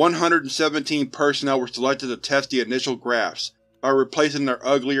 117 personnel were selected to test the initial grafts by replacing their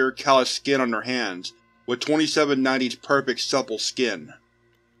uglier, calloused skin on their hands with 2790's perfect supple skin.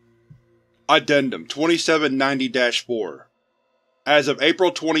 Addendum 2790-4 As of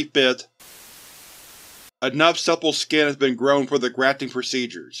April 25th, enough supple skin has been grown for the grafting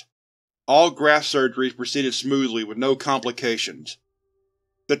procedures. All graft surgeries proceeded smoothly with no complications.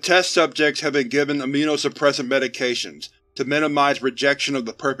 The test subjects have been given immunosuppressant medications to minimize rejection of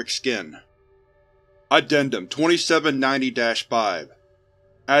the perfect skin. Addendum 2790-5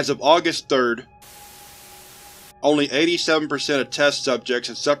 As of August 3rd, only 87% of test subjects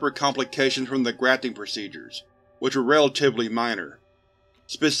had suffered complications from the grafting procedures, which were relatively minor.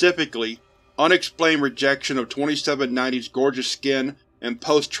 Specifically, unexplained rejection of 2790's gorgeous skin and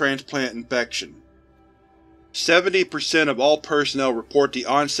post-transplant infection. 70% of all personnel report the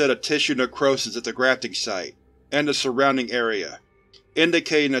onset of tissue necrosis at the grafting site and the surrounding area,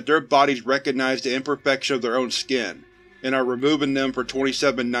 indicating that their bodies recognize the imperfection of their own skin and are removing them for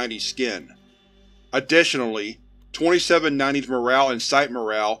 2790's skin. Additionally, 2790's morale and site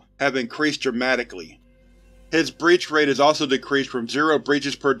morale have increased dramatically. His breach rate has also decreased from 0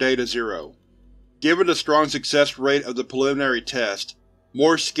 breaches per day to 0. Given the strong success rate of the preliminary test,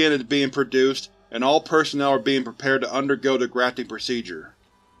 more skin is being produced and all personnel are being prepared to undergo the grafting procedure.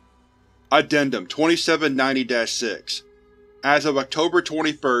 Addendum 2790-6 As of October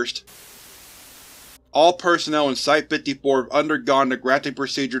 21st, all personnel in Site-54 have undergone the grafting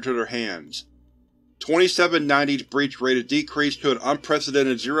procedure to their hands. 2790's breach rate has decreased to an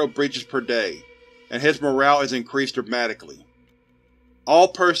unprecedented 0 breaches per day, and his morale has increased dramatically. All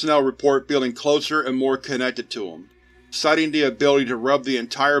personnel report feeling closer and more connected to him, citing the ability to rub the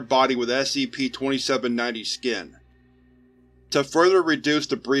entire body with SCP-2790's skin. To further reduce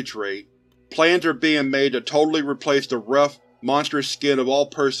the breach rate, plans are being made to totally replace the rough, monstrous skin of all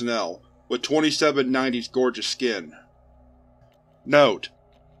personnel with 2790's gorgeous skin. Note: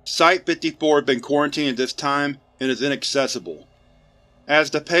 Site-54 has been quarantined at this time and is inaccessible. As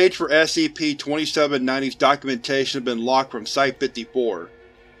the page for SCP-2790's documentation has been locked from Site-54,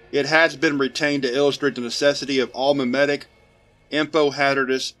 it has been retained to illustrate the necessity of all memetic,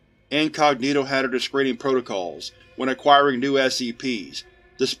 info-hazardous, incognito-hazardous screening protocols when acquiring new SCPs,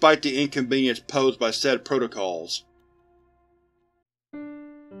 despite the inconvenience posed by said protocols.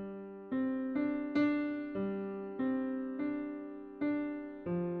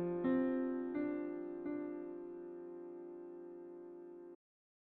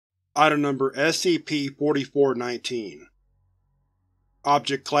 Item Number SCP-2419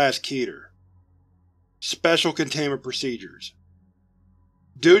 Object Class Keter Special Containment Procedures.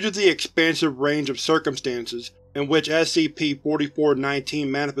 Due to the expansive range of circumstances in which SCP-2419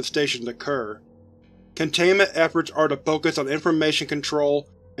 manifestations occur, containment efforts are to focus on information control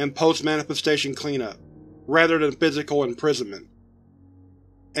and post-manifestation cleanup, rather than physical imprisonment.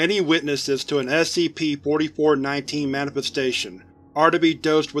 Any witnesses to an SCP-2419 manifestation are to be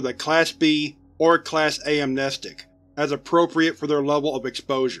dosed with a Class B or Class A amnestic, as appropriate for their level of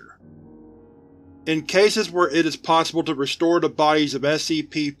exposure. In cases where it is possible to restore the bodies of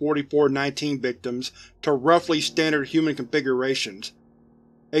SCP-2419 victims to roughly standard human configurations,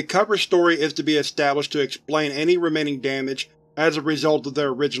 a cover story is to be established to explain any remaining damage as a result of their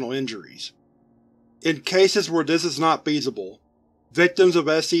original injuries. In cases where this is not feasible, victims of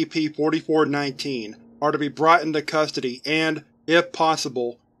SCP-2419 are to be brought into custody and, if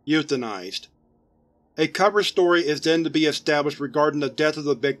possible, euthanized. A cover story is then to be established regarding the death of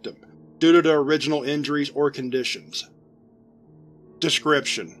the victim, due to their original injuries or conditions.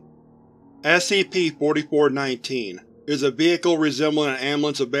 Description: SCP-2419 is a vehicle resembling an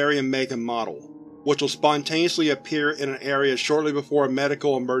ambulance of varying make and model, which will spontaneously appear in an area shortly before a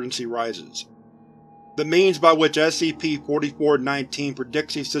medical emergency rises. The means by which SCP-2419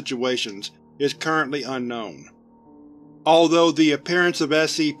 predicts these situations is currently unknown. Although the appearance of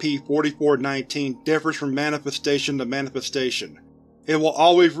SCP-2419 differs from manifestation to manifestation, it will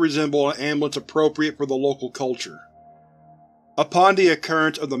always resemble an ambulance appropriate for the local culture. Upon the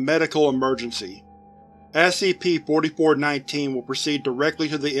occurrence of the medical emergency, SCP-2419 will proceed directly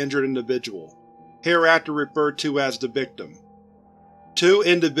to the injured individual, hereafter referred to as the victim. Two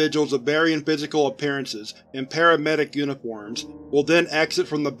individuals of varying physical appearances in paramedic uniforms will then exit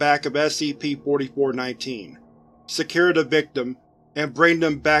from the back of SCP-2419, secure the victim, and bring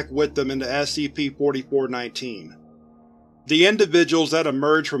them back with them into SCP-2419. The individuals that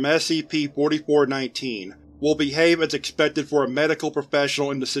emerge from SCP-2419 will behave as expected for a medical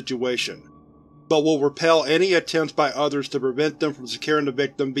professional in the situation, but will repel any attempts by others to prevent them from securing the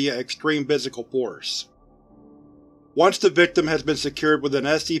victim via extreme physical force. Once the victim has been secured within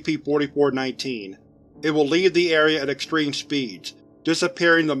SCP-2419, it will leave the area at extreme speeds,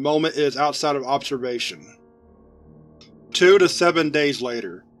 disappearing the moment it is outside of observation. 2 to 7 days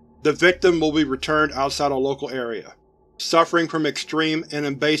later, the victim will be returned outside a local area, suffering from extreme and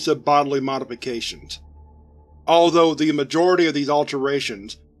invasive bodily modifications. Although the majority of these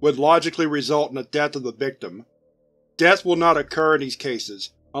alterations would logically result in the death of the victim, death will not occur in these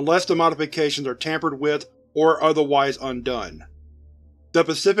cases unless the modifications are tampered with or otherwise undone. The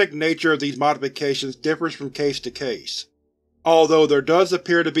specific nature of these modifications differs from case to case, although there does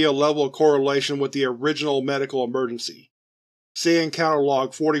appear to be a level of correlation with the original medical emergency. See Encounter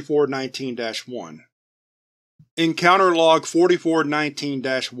Log 4419-1. Encounter Log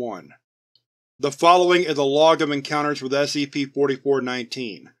 4419-1. The following is a log of encounters with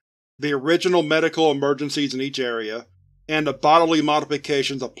SCP-4419, the original medical emergencies in each area, and the bodily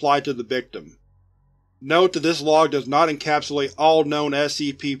modifications applied to the victim. Note that this log does not encapsulate all known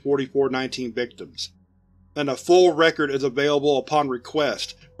SCP-4419 victims, and a full record is available upon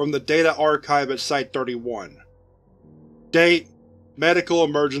request from the Data Archive at Site-31. Date: Medical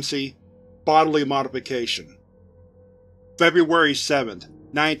Emergency, Bodily Modification. February 7,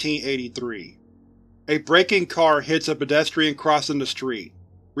 1983. A braking car hits a pedestrian crossing the street,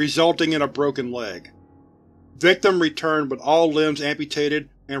 resulting in a broken leg. Victim returned with all limbs amputated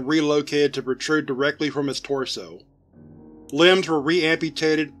and relocated to protrude directly from its torso. Limbs were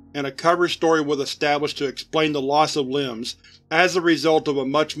re-amputated and a cover story was established to explain the loss of limbs as a result of a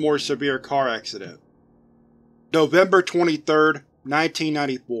much more severe car accident. November 23,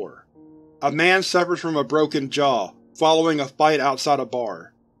 1994. A man suffers from a broken jaw following a fight outside a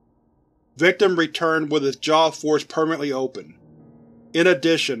bar. Victim returned with his jaw forced permanently open. In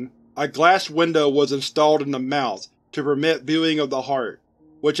addition, a glass window was installed in the mouth to permit viewing of the heart,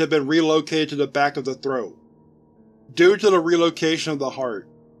 which had been relocated to the back of the throat. Due to the relocation of the heart,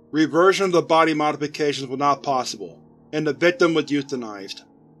 reversion of the body modifications was not possible, and the victim was euthanized.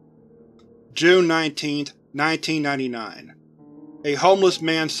 June 19, 1999. A homeless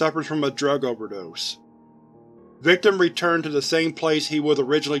man suffers from a drug overdose. Victim returned to the same place he was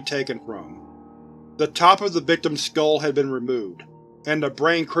originally taken from. The top of the victim's skull had been removed, and the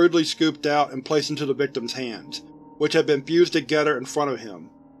brain crudely scooped out and placed into the victim's hands, which had been fused together in front of him.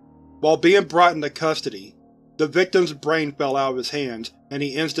 While being brought into custody, the victim's brain fell out of his hands and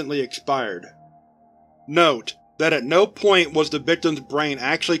he instantly expired. Note that at no point was the victim's brain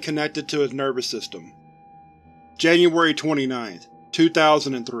actually connected to his nervous system. January 29,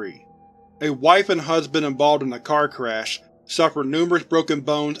 2003. A wife and husband involved in a car crash suffered numerous broken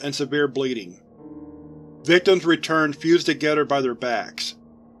bones and severe bleeding. Victims returned fused together by their backs.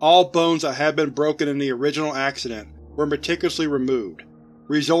 All bones that had been broken in the original accident were meticulously removed,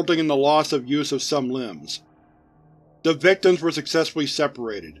 resulting in the loss of use of some limbs. The victims were successfully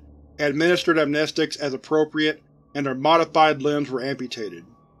separated, administered amnestics as appropriate, and their modified limbs were amputated.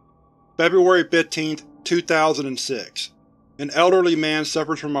 February 15, 2006. An elderly man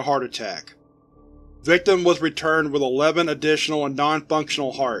suffers from a heart attack. Victim was returned with 11 additional and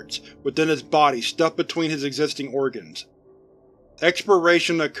non-functional hearts within his body stuffed between his existing organs.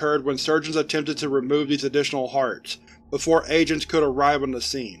 Expiration occurred when surgeons attempted to remove these additional hearts, before agents could arrive on the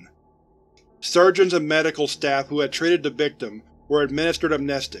scene. Surgeons and medical staff who had treated the victim were administered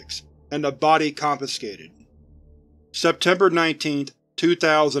amnestics, and the body confiscated. September 19,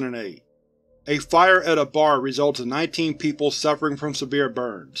 2008. A fire at a bar results in 19 people suffering from severe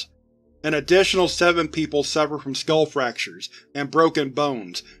burns. An additional 7 people suffer from skull fractures and broken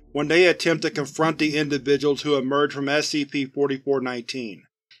bones when they attempt to confront the individuals who emerge from SCP-2419,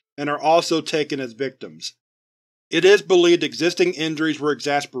 and are also taken as victims. It is believed existing injuries were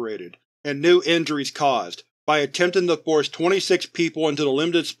exacerbated, and new injuries caused, by attempting to force 26 people into the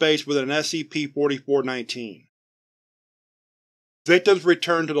limited space within SCP-2419. Victims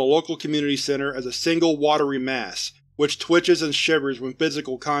return to the local community center as a single watery mass, which twitches and shivers when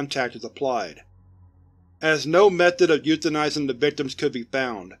physical contact is applied. As no method of euthanizing the victims could be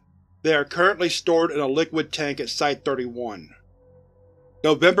found, they are currently stored in a liquid tank at Site-31.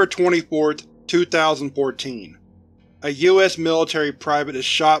 November 24, 2014. A U.S. military private is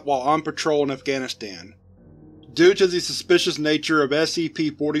shot while on patrol in Afghanistan. Due to the suspicious nature of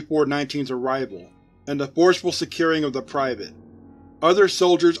SCP-2419's arrival, and the forceful securing of the private, other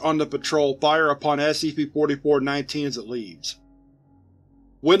soldiers on the patrol fire upon SCP-2419 as it leaves.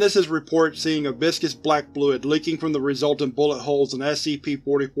 Witnesses report seeing a viscous black fluid leaking from the resultant bullet holes in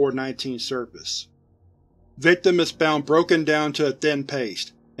SCP-2419's surface. Victim is found broken down to a thin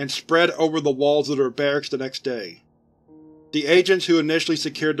paste, and spread over the walls of their barracks the next day. The agents who initially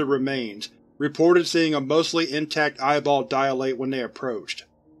secured the remains reported seeing a mostly intact eyeball dilate when they approached.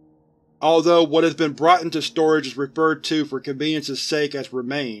 Although what has been brought into storage is referred to for convenience's sake as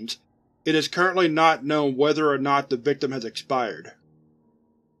remains, it is currently not known whether or not the victim has expired.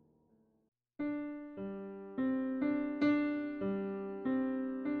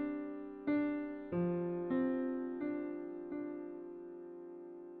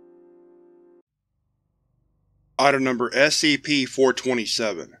 Item Number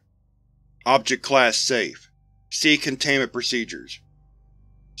SCP-427. Object Class Safe. See Containment Procedures.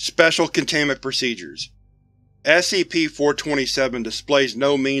 Special Containment Procedures. SCP-427 displays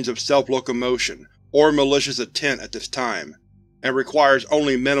no means of self-locomotion or malicious intent at this time, and requires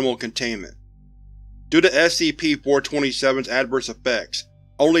only minimal containment. Due to SCP-427's adverse effects,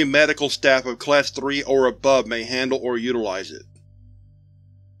 only medical staff of Class 3 or above may handle or utilize it.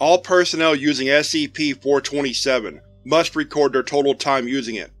 All personnel using SCP-427 must record their total time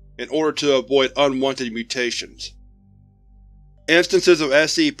using it in order to avoid unwanted mutations. Instances of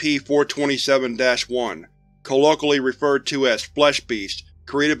SCP-427-1, colloquially referred to as Flesh Beasts,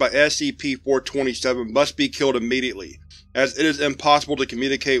 created by SCP-427 must be killed immediately, as it is impossible to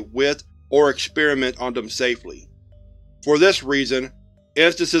communicate with or experiment on them safely. For this reason,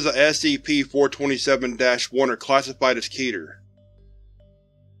 instances of SCP-427-1 are classified as Keter.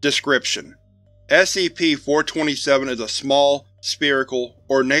 Description: SCP-427 is a small, spherical,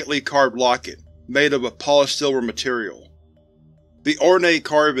 ornately carved locket made of a polished silver material. The ornate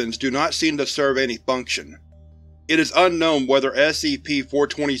carvings do not seem to serve any function. It is unknown whether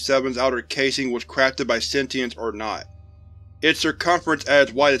SCP-427's outer casing was crafted by sentients or not. Its circumference at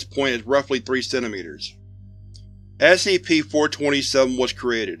its widest point is roughly 3 cm. SCP-427 was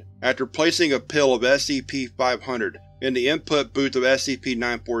created after placing a pill of SCP-500 in the input booth of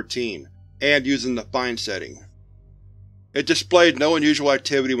SCP-914, and using the Find setting. It displayed no unusual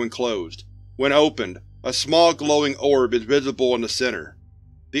activity when closed. When opened, a small glowing orb is visible in the center.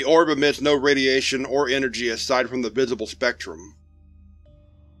 The orb emits no radiation or energy aside from the visible spectrum.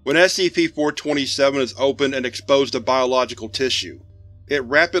 When SCP-427 is opened and exposed to biological tissue, it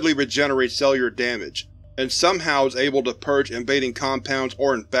rapidly regenerates cellular damage, and somehow is able to purge invading compounds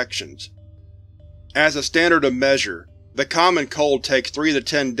or infections. As a standard of measure, the common cold takes 3 to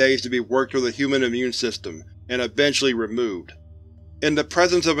 10 days to be worked through the human immune system and eventually removed. In the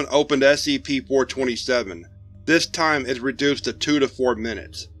presence of an opened SCP-427, this time is reduced to 2 to 4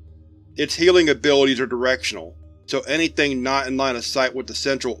 minutes. Its healing abilities are directional, so anything not in line of sight with the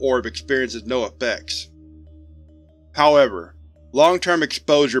central orb experiences no effects. However, long-term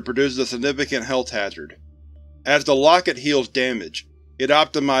exposure produces a significant health hazard. As the Locket heals damage, it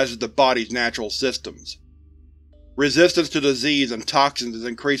optimizes the body's natural systems. Resistance to disease and toxins is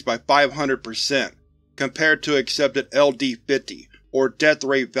increased by 500% compared to accepted LD-50 or death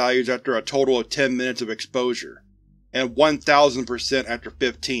rate values after a total of 10 minutes of exposure, and 1000% after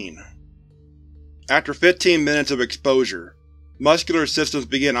 15. After 15 minutes of exposure, muscular systems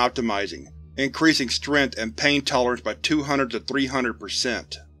begin optimizing, increasing strength and pain tolerance by 200 to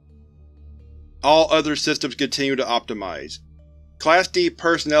 300%. All other systems continue to optimize. Class D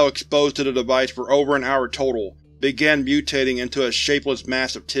personnel exposed to the device for over an hour total began mutating into a shapeless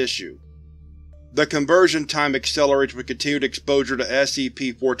mass of tissue. The conversion time accelerates with continued exposure to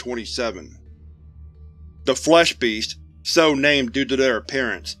SCP-427. The Flesh Beast, so named due to their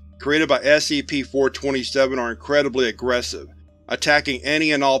appearance, created by SCP-427 are incredibly aggressive, attacking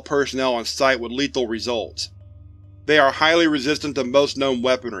any and all personnel on site with lethal results. They are highly resistant to most known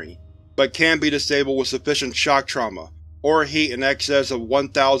weaponry, but can be disabled with sufficient shock trauma or heat in excess of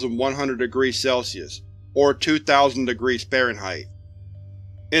 1100 degrees Celsius or 2000 degrees Fahrenheit.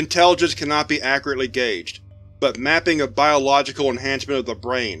 Intelligence cannot be accurately gauged, but mapping of biological enhancement of the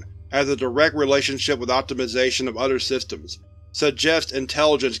brain as a direct relationship with optimization of other systems suggests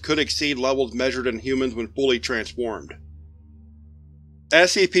intelligence could exceed levels measured in humans when fully transformed.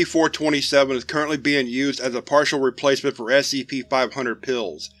 SCP-427 is currently being used as a partial replacement for SCP-500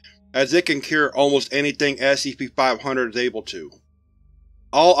 pills, as it can cure almost anything SCP-500 is able to.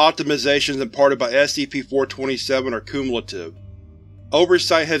 All optimizations imparted by SCP-427 are cumulative.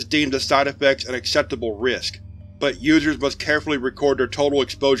 Oversight has deemed the side effects an acceptable risk, but users must carefully record their total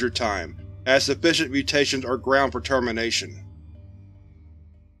exposure time, as sufficient mutations are ground for termination.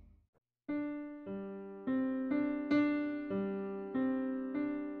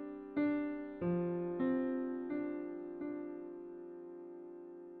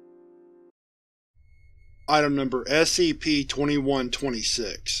 Item Number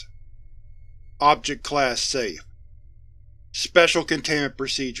SCP-2126 Object Class Safe. Special Containment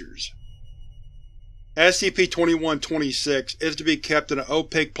Procedures. SCP-2126 is to be kept in an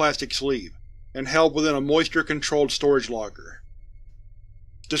opaque plastic sleeve and held within a moisture-controlled storage locker.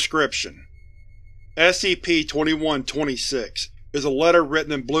 Description: SCP-2126 is a letter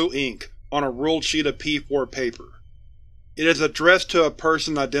written in blue ink on a ruled sheet of P4 paper. It is addressed to a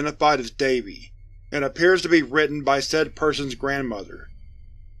person identified as Davy, and appears to be written by said person's grandmother.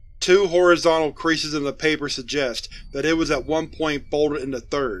 2 horizontal creases in the paper suggest that it was at one point folded into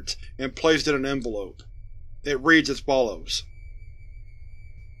thirds and placed in an envelope. It reads as follows.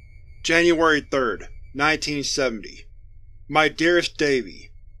 January 3rd, 1970. My dearest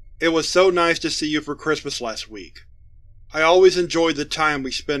Davy, it was so nice to see you for Christmas last week. I always enjoyed the time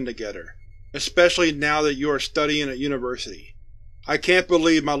we spend together, especially now that you are studying at university. I can't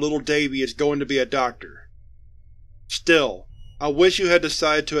believe my little Davy is going to be a doctor. Still, I wish you had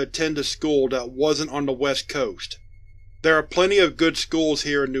decided to attend a school that wasn't on the West Coast. There are plenty of good schools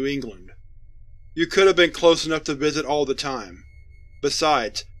here in New England. You could have been close enough to visit all the time.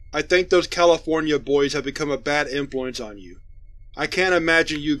 Besides, I think those California boys have become a bad influence on you. I can't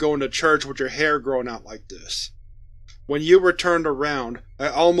imagine you going to church with your hair growing out like this. When you were turned around, I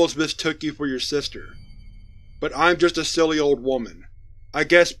almost mistook you for your sister. But I'm just a silly old woman. I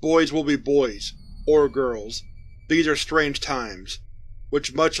guess boys will be boys, or girls. These are strange times.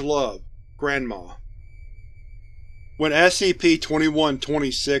 With much love, Grandma. When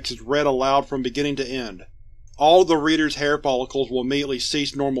SCP-2126 is read aloud from beginning to end, all of the reader's hair follicles will immediately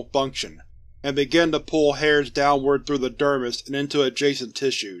cease normal function, and begin to pull hairs downward through the dermis and into adjacent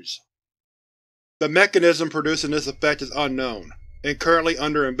tissues. The mechanism producing this effect is unknown, and currently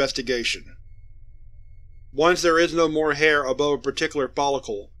under investigation. Once there is no more hair above a particular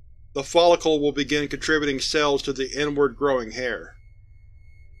follicle, the follicle will begin contributing cells to the inward-growing hair.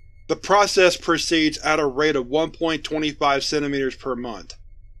 The process proceeds at a rate of 1.25 cm per month,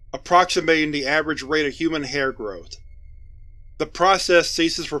 approximating the average rate of human hair growth. The process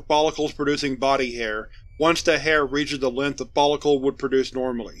ceases for follicles producing body hair once the hair reaches the length the follicle would produce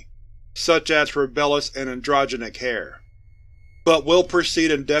normally, such as for vellus and androgenic hair. but will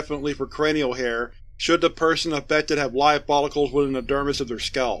proceed indefinitely for cranial hair should the person affected have live follicles within the dermis of their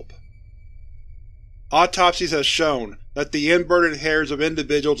scalp. Autopsies have shown that the inverted hairs of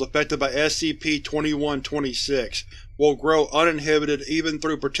individuals affected by SCP-2126 will grow uninhibited even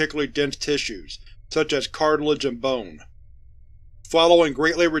through particularly dense tissues, such as cartilage and bone. Following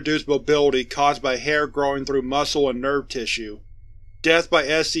greatly reduced mobility caused by hair growing through muscle and nerve tissue, death by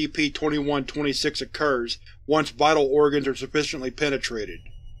SCP-2126 occurs once vital organs are sufficiently penetrated.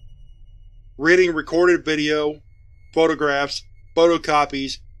 Reading recorded video, photographs,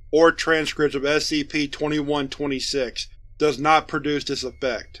 photocopies, or transcripts of SCP-2126 does not produce this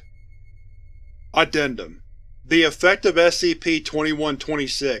effect. Addendum: the effect of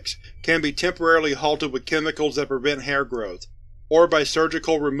SCP-2126 can be temporarily halted with chemicals that prevent hair growth, or by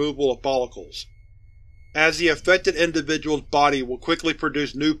surgical removal of follicles. As the affected individual's body will quickly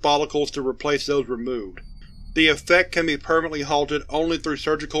produce new follicles to replace those removed, the effect can be permanently halted only through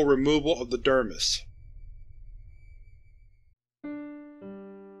surgical removal of the dermis.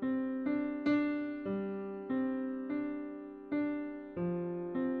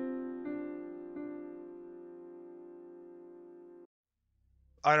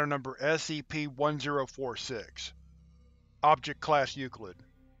 Item Number SCP-1046 Object Class Euclid.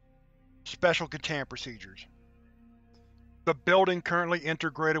 Special Containment Procedures. The building currently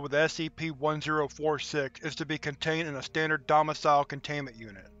integrated with SCP-1046 is to be contained in a standard domicile containment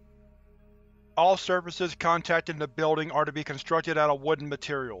unit. All surfaces contacting the building are to be constructed out of wooden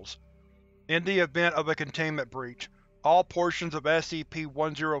materials. In the event of a containment breach, all portions of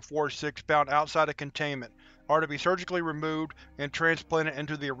SCP-1046 found outside of containment are to be surgically removed and transplanted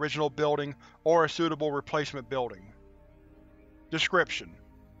into the original building or a suitable replacement building. Description: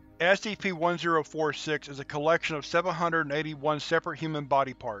 SCP-1046 is a collection of 781 separate human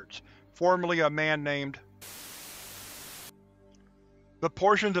body parts, formerly a man named. The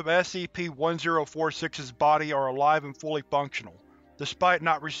portions of SCP-1046's body are alive and fully functional, despite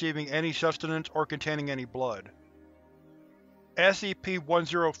not receiving any sustenance or containing any blood.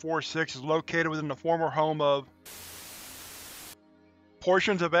 SCP-1046 is located within the former home of.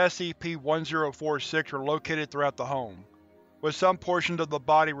 Portions of SCP-1046 are located throughout the home, with some portions of the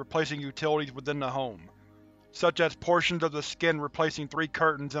body replacing utilities within the home, such as portions of the skin replacing 3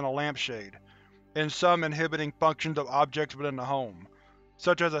 curtains and a lampshade, and some inhibiting functions of objects within the home,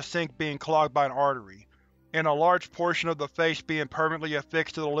 such as a sink being clogged by an artery, and a large portion of the face being permanently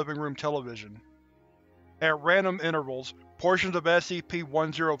affixed to the living room television. At random intervals, portions of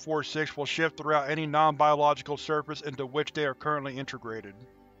SCP-1046 will shift throughout any non-biological surface into which they are currently integrated.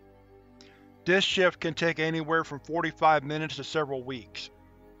 This shift can take anywhere from 45 minutes to several weeks.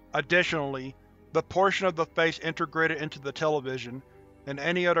 Additionally, the portion of the face integrated into the television, and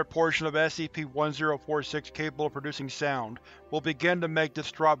any other portion of SCP-1046 capable of producing sound, will begin to make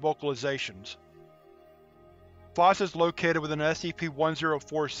distraught vocalizations. Faucets located within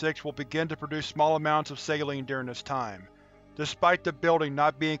SCP-1046 will begin to produce small amounts of saline during this time, despite the building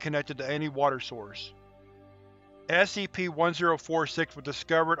not being connected to any water source. SCP-1046 was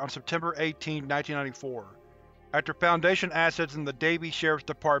discovered on September 18, 1994, after Foundation assets in the Davie Sheriff's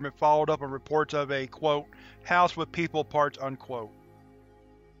Department followed up on reports of a, quote, house with people parts, unquote.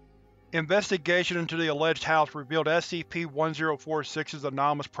 Investigation into the alleged house revealed SCP-1046's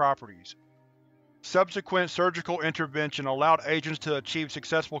anomalous properties. Subsequent surgical intervention allowed agents to achieve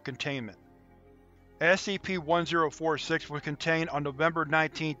successful containment. SCP-1046 was contained on November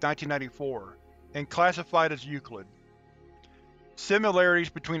 19, 1994, and classified as Euclid. Similarities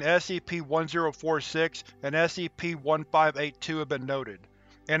between SCP-1046 and SCP-1582 have been noted,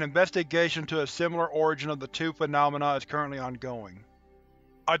 and investigation to a similar origin of the two phenomena is currently ongoing.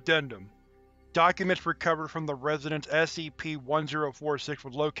 Addendum: documents recovered from the residence SCP-1046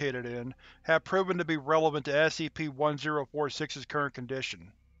 was located in have proven to be relevant to SCP-1046's current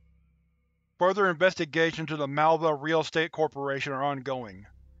condition. Further investigation to the Malva Real Estate Corporation are ongoing.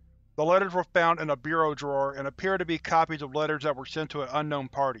 The letters were found in a bureau drawer and appear to be copies of letters that were sent to an unknown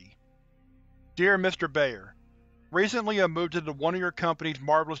party. Dear Mr. Bayer, recently I moved into one of your company's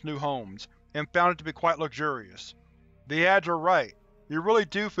marvelous new homes, and found it to be quite luxurious. The ads are right. You really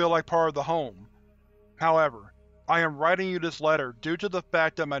do feel like part of the home. However, I am writing you this letter due to the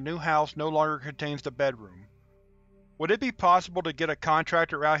fact that my new house no longer contains the bedroom. Would it be possible to get a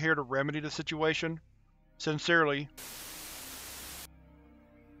contractor out here to remedy the situation? Sincerely.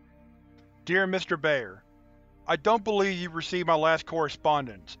 Dear Mr. Bayer, I don't believe you received my last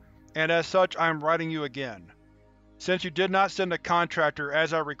correspondence, and as such I am writing you again. Since you did not send a contractor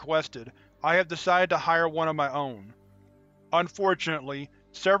as I requested, I have decided to hire one of my own. Unfortunately,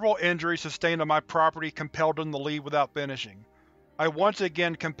 several injuries sustained on my property compelled them to leave without finishing, I once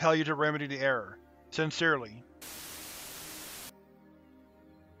again compel you to remedy the error. Sincerely.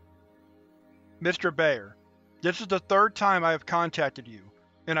 Mr. Bayer, this is the third time I have contacted you,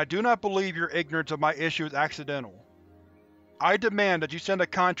 and I do not believe your ignorance of my issue is accidental. I demand that you send a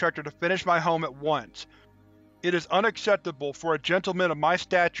contractor to finish my home at once. It is unacceptable for a gentleman of my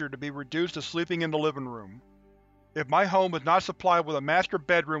stature to be reduced to sleeping in the living room. If my home is not supplied with a master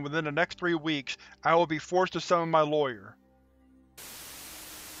bedroom within the next 3 weeks, I will be forced to summon my lawyer.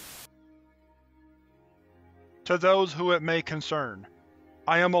 To those who it may concern,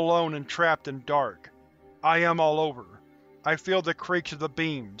 I am alone and trapped in dark. I am all over. I feel the creaks of the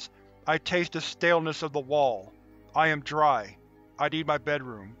beams. I taste the staleness of the wall. I am dry. I need my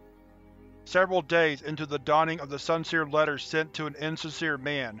bedroom. Several days into the dawning of the sincere letter sent to an insincere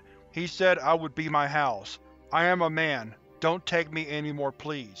man, he said I would be my house. I am a man. Don't take me anymore,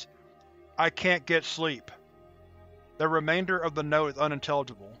 please. I can't get sleep. The remainder of the note is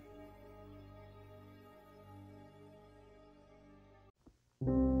unintelligible.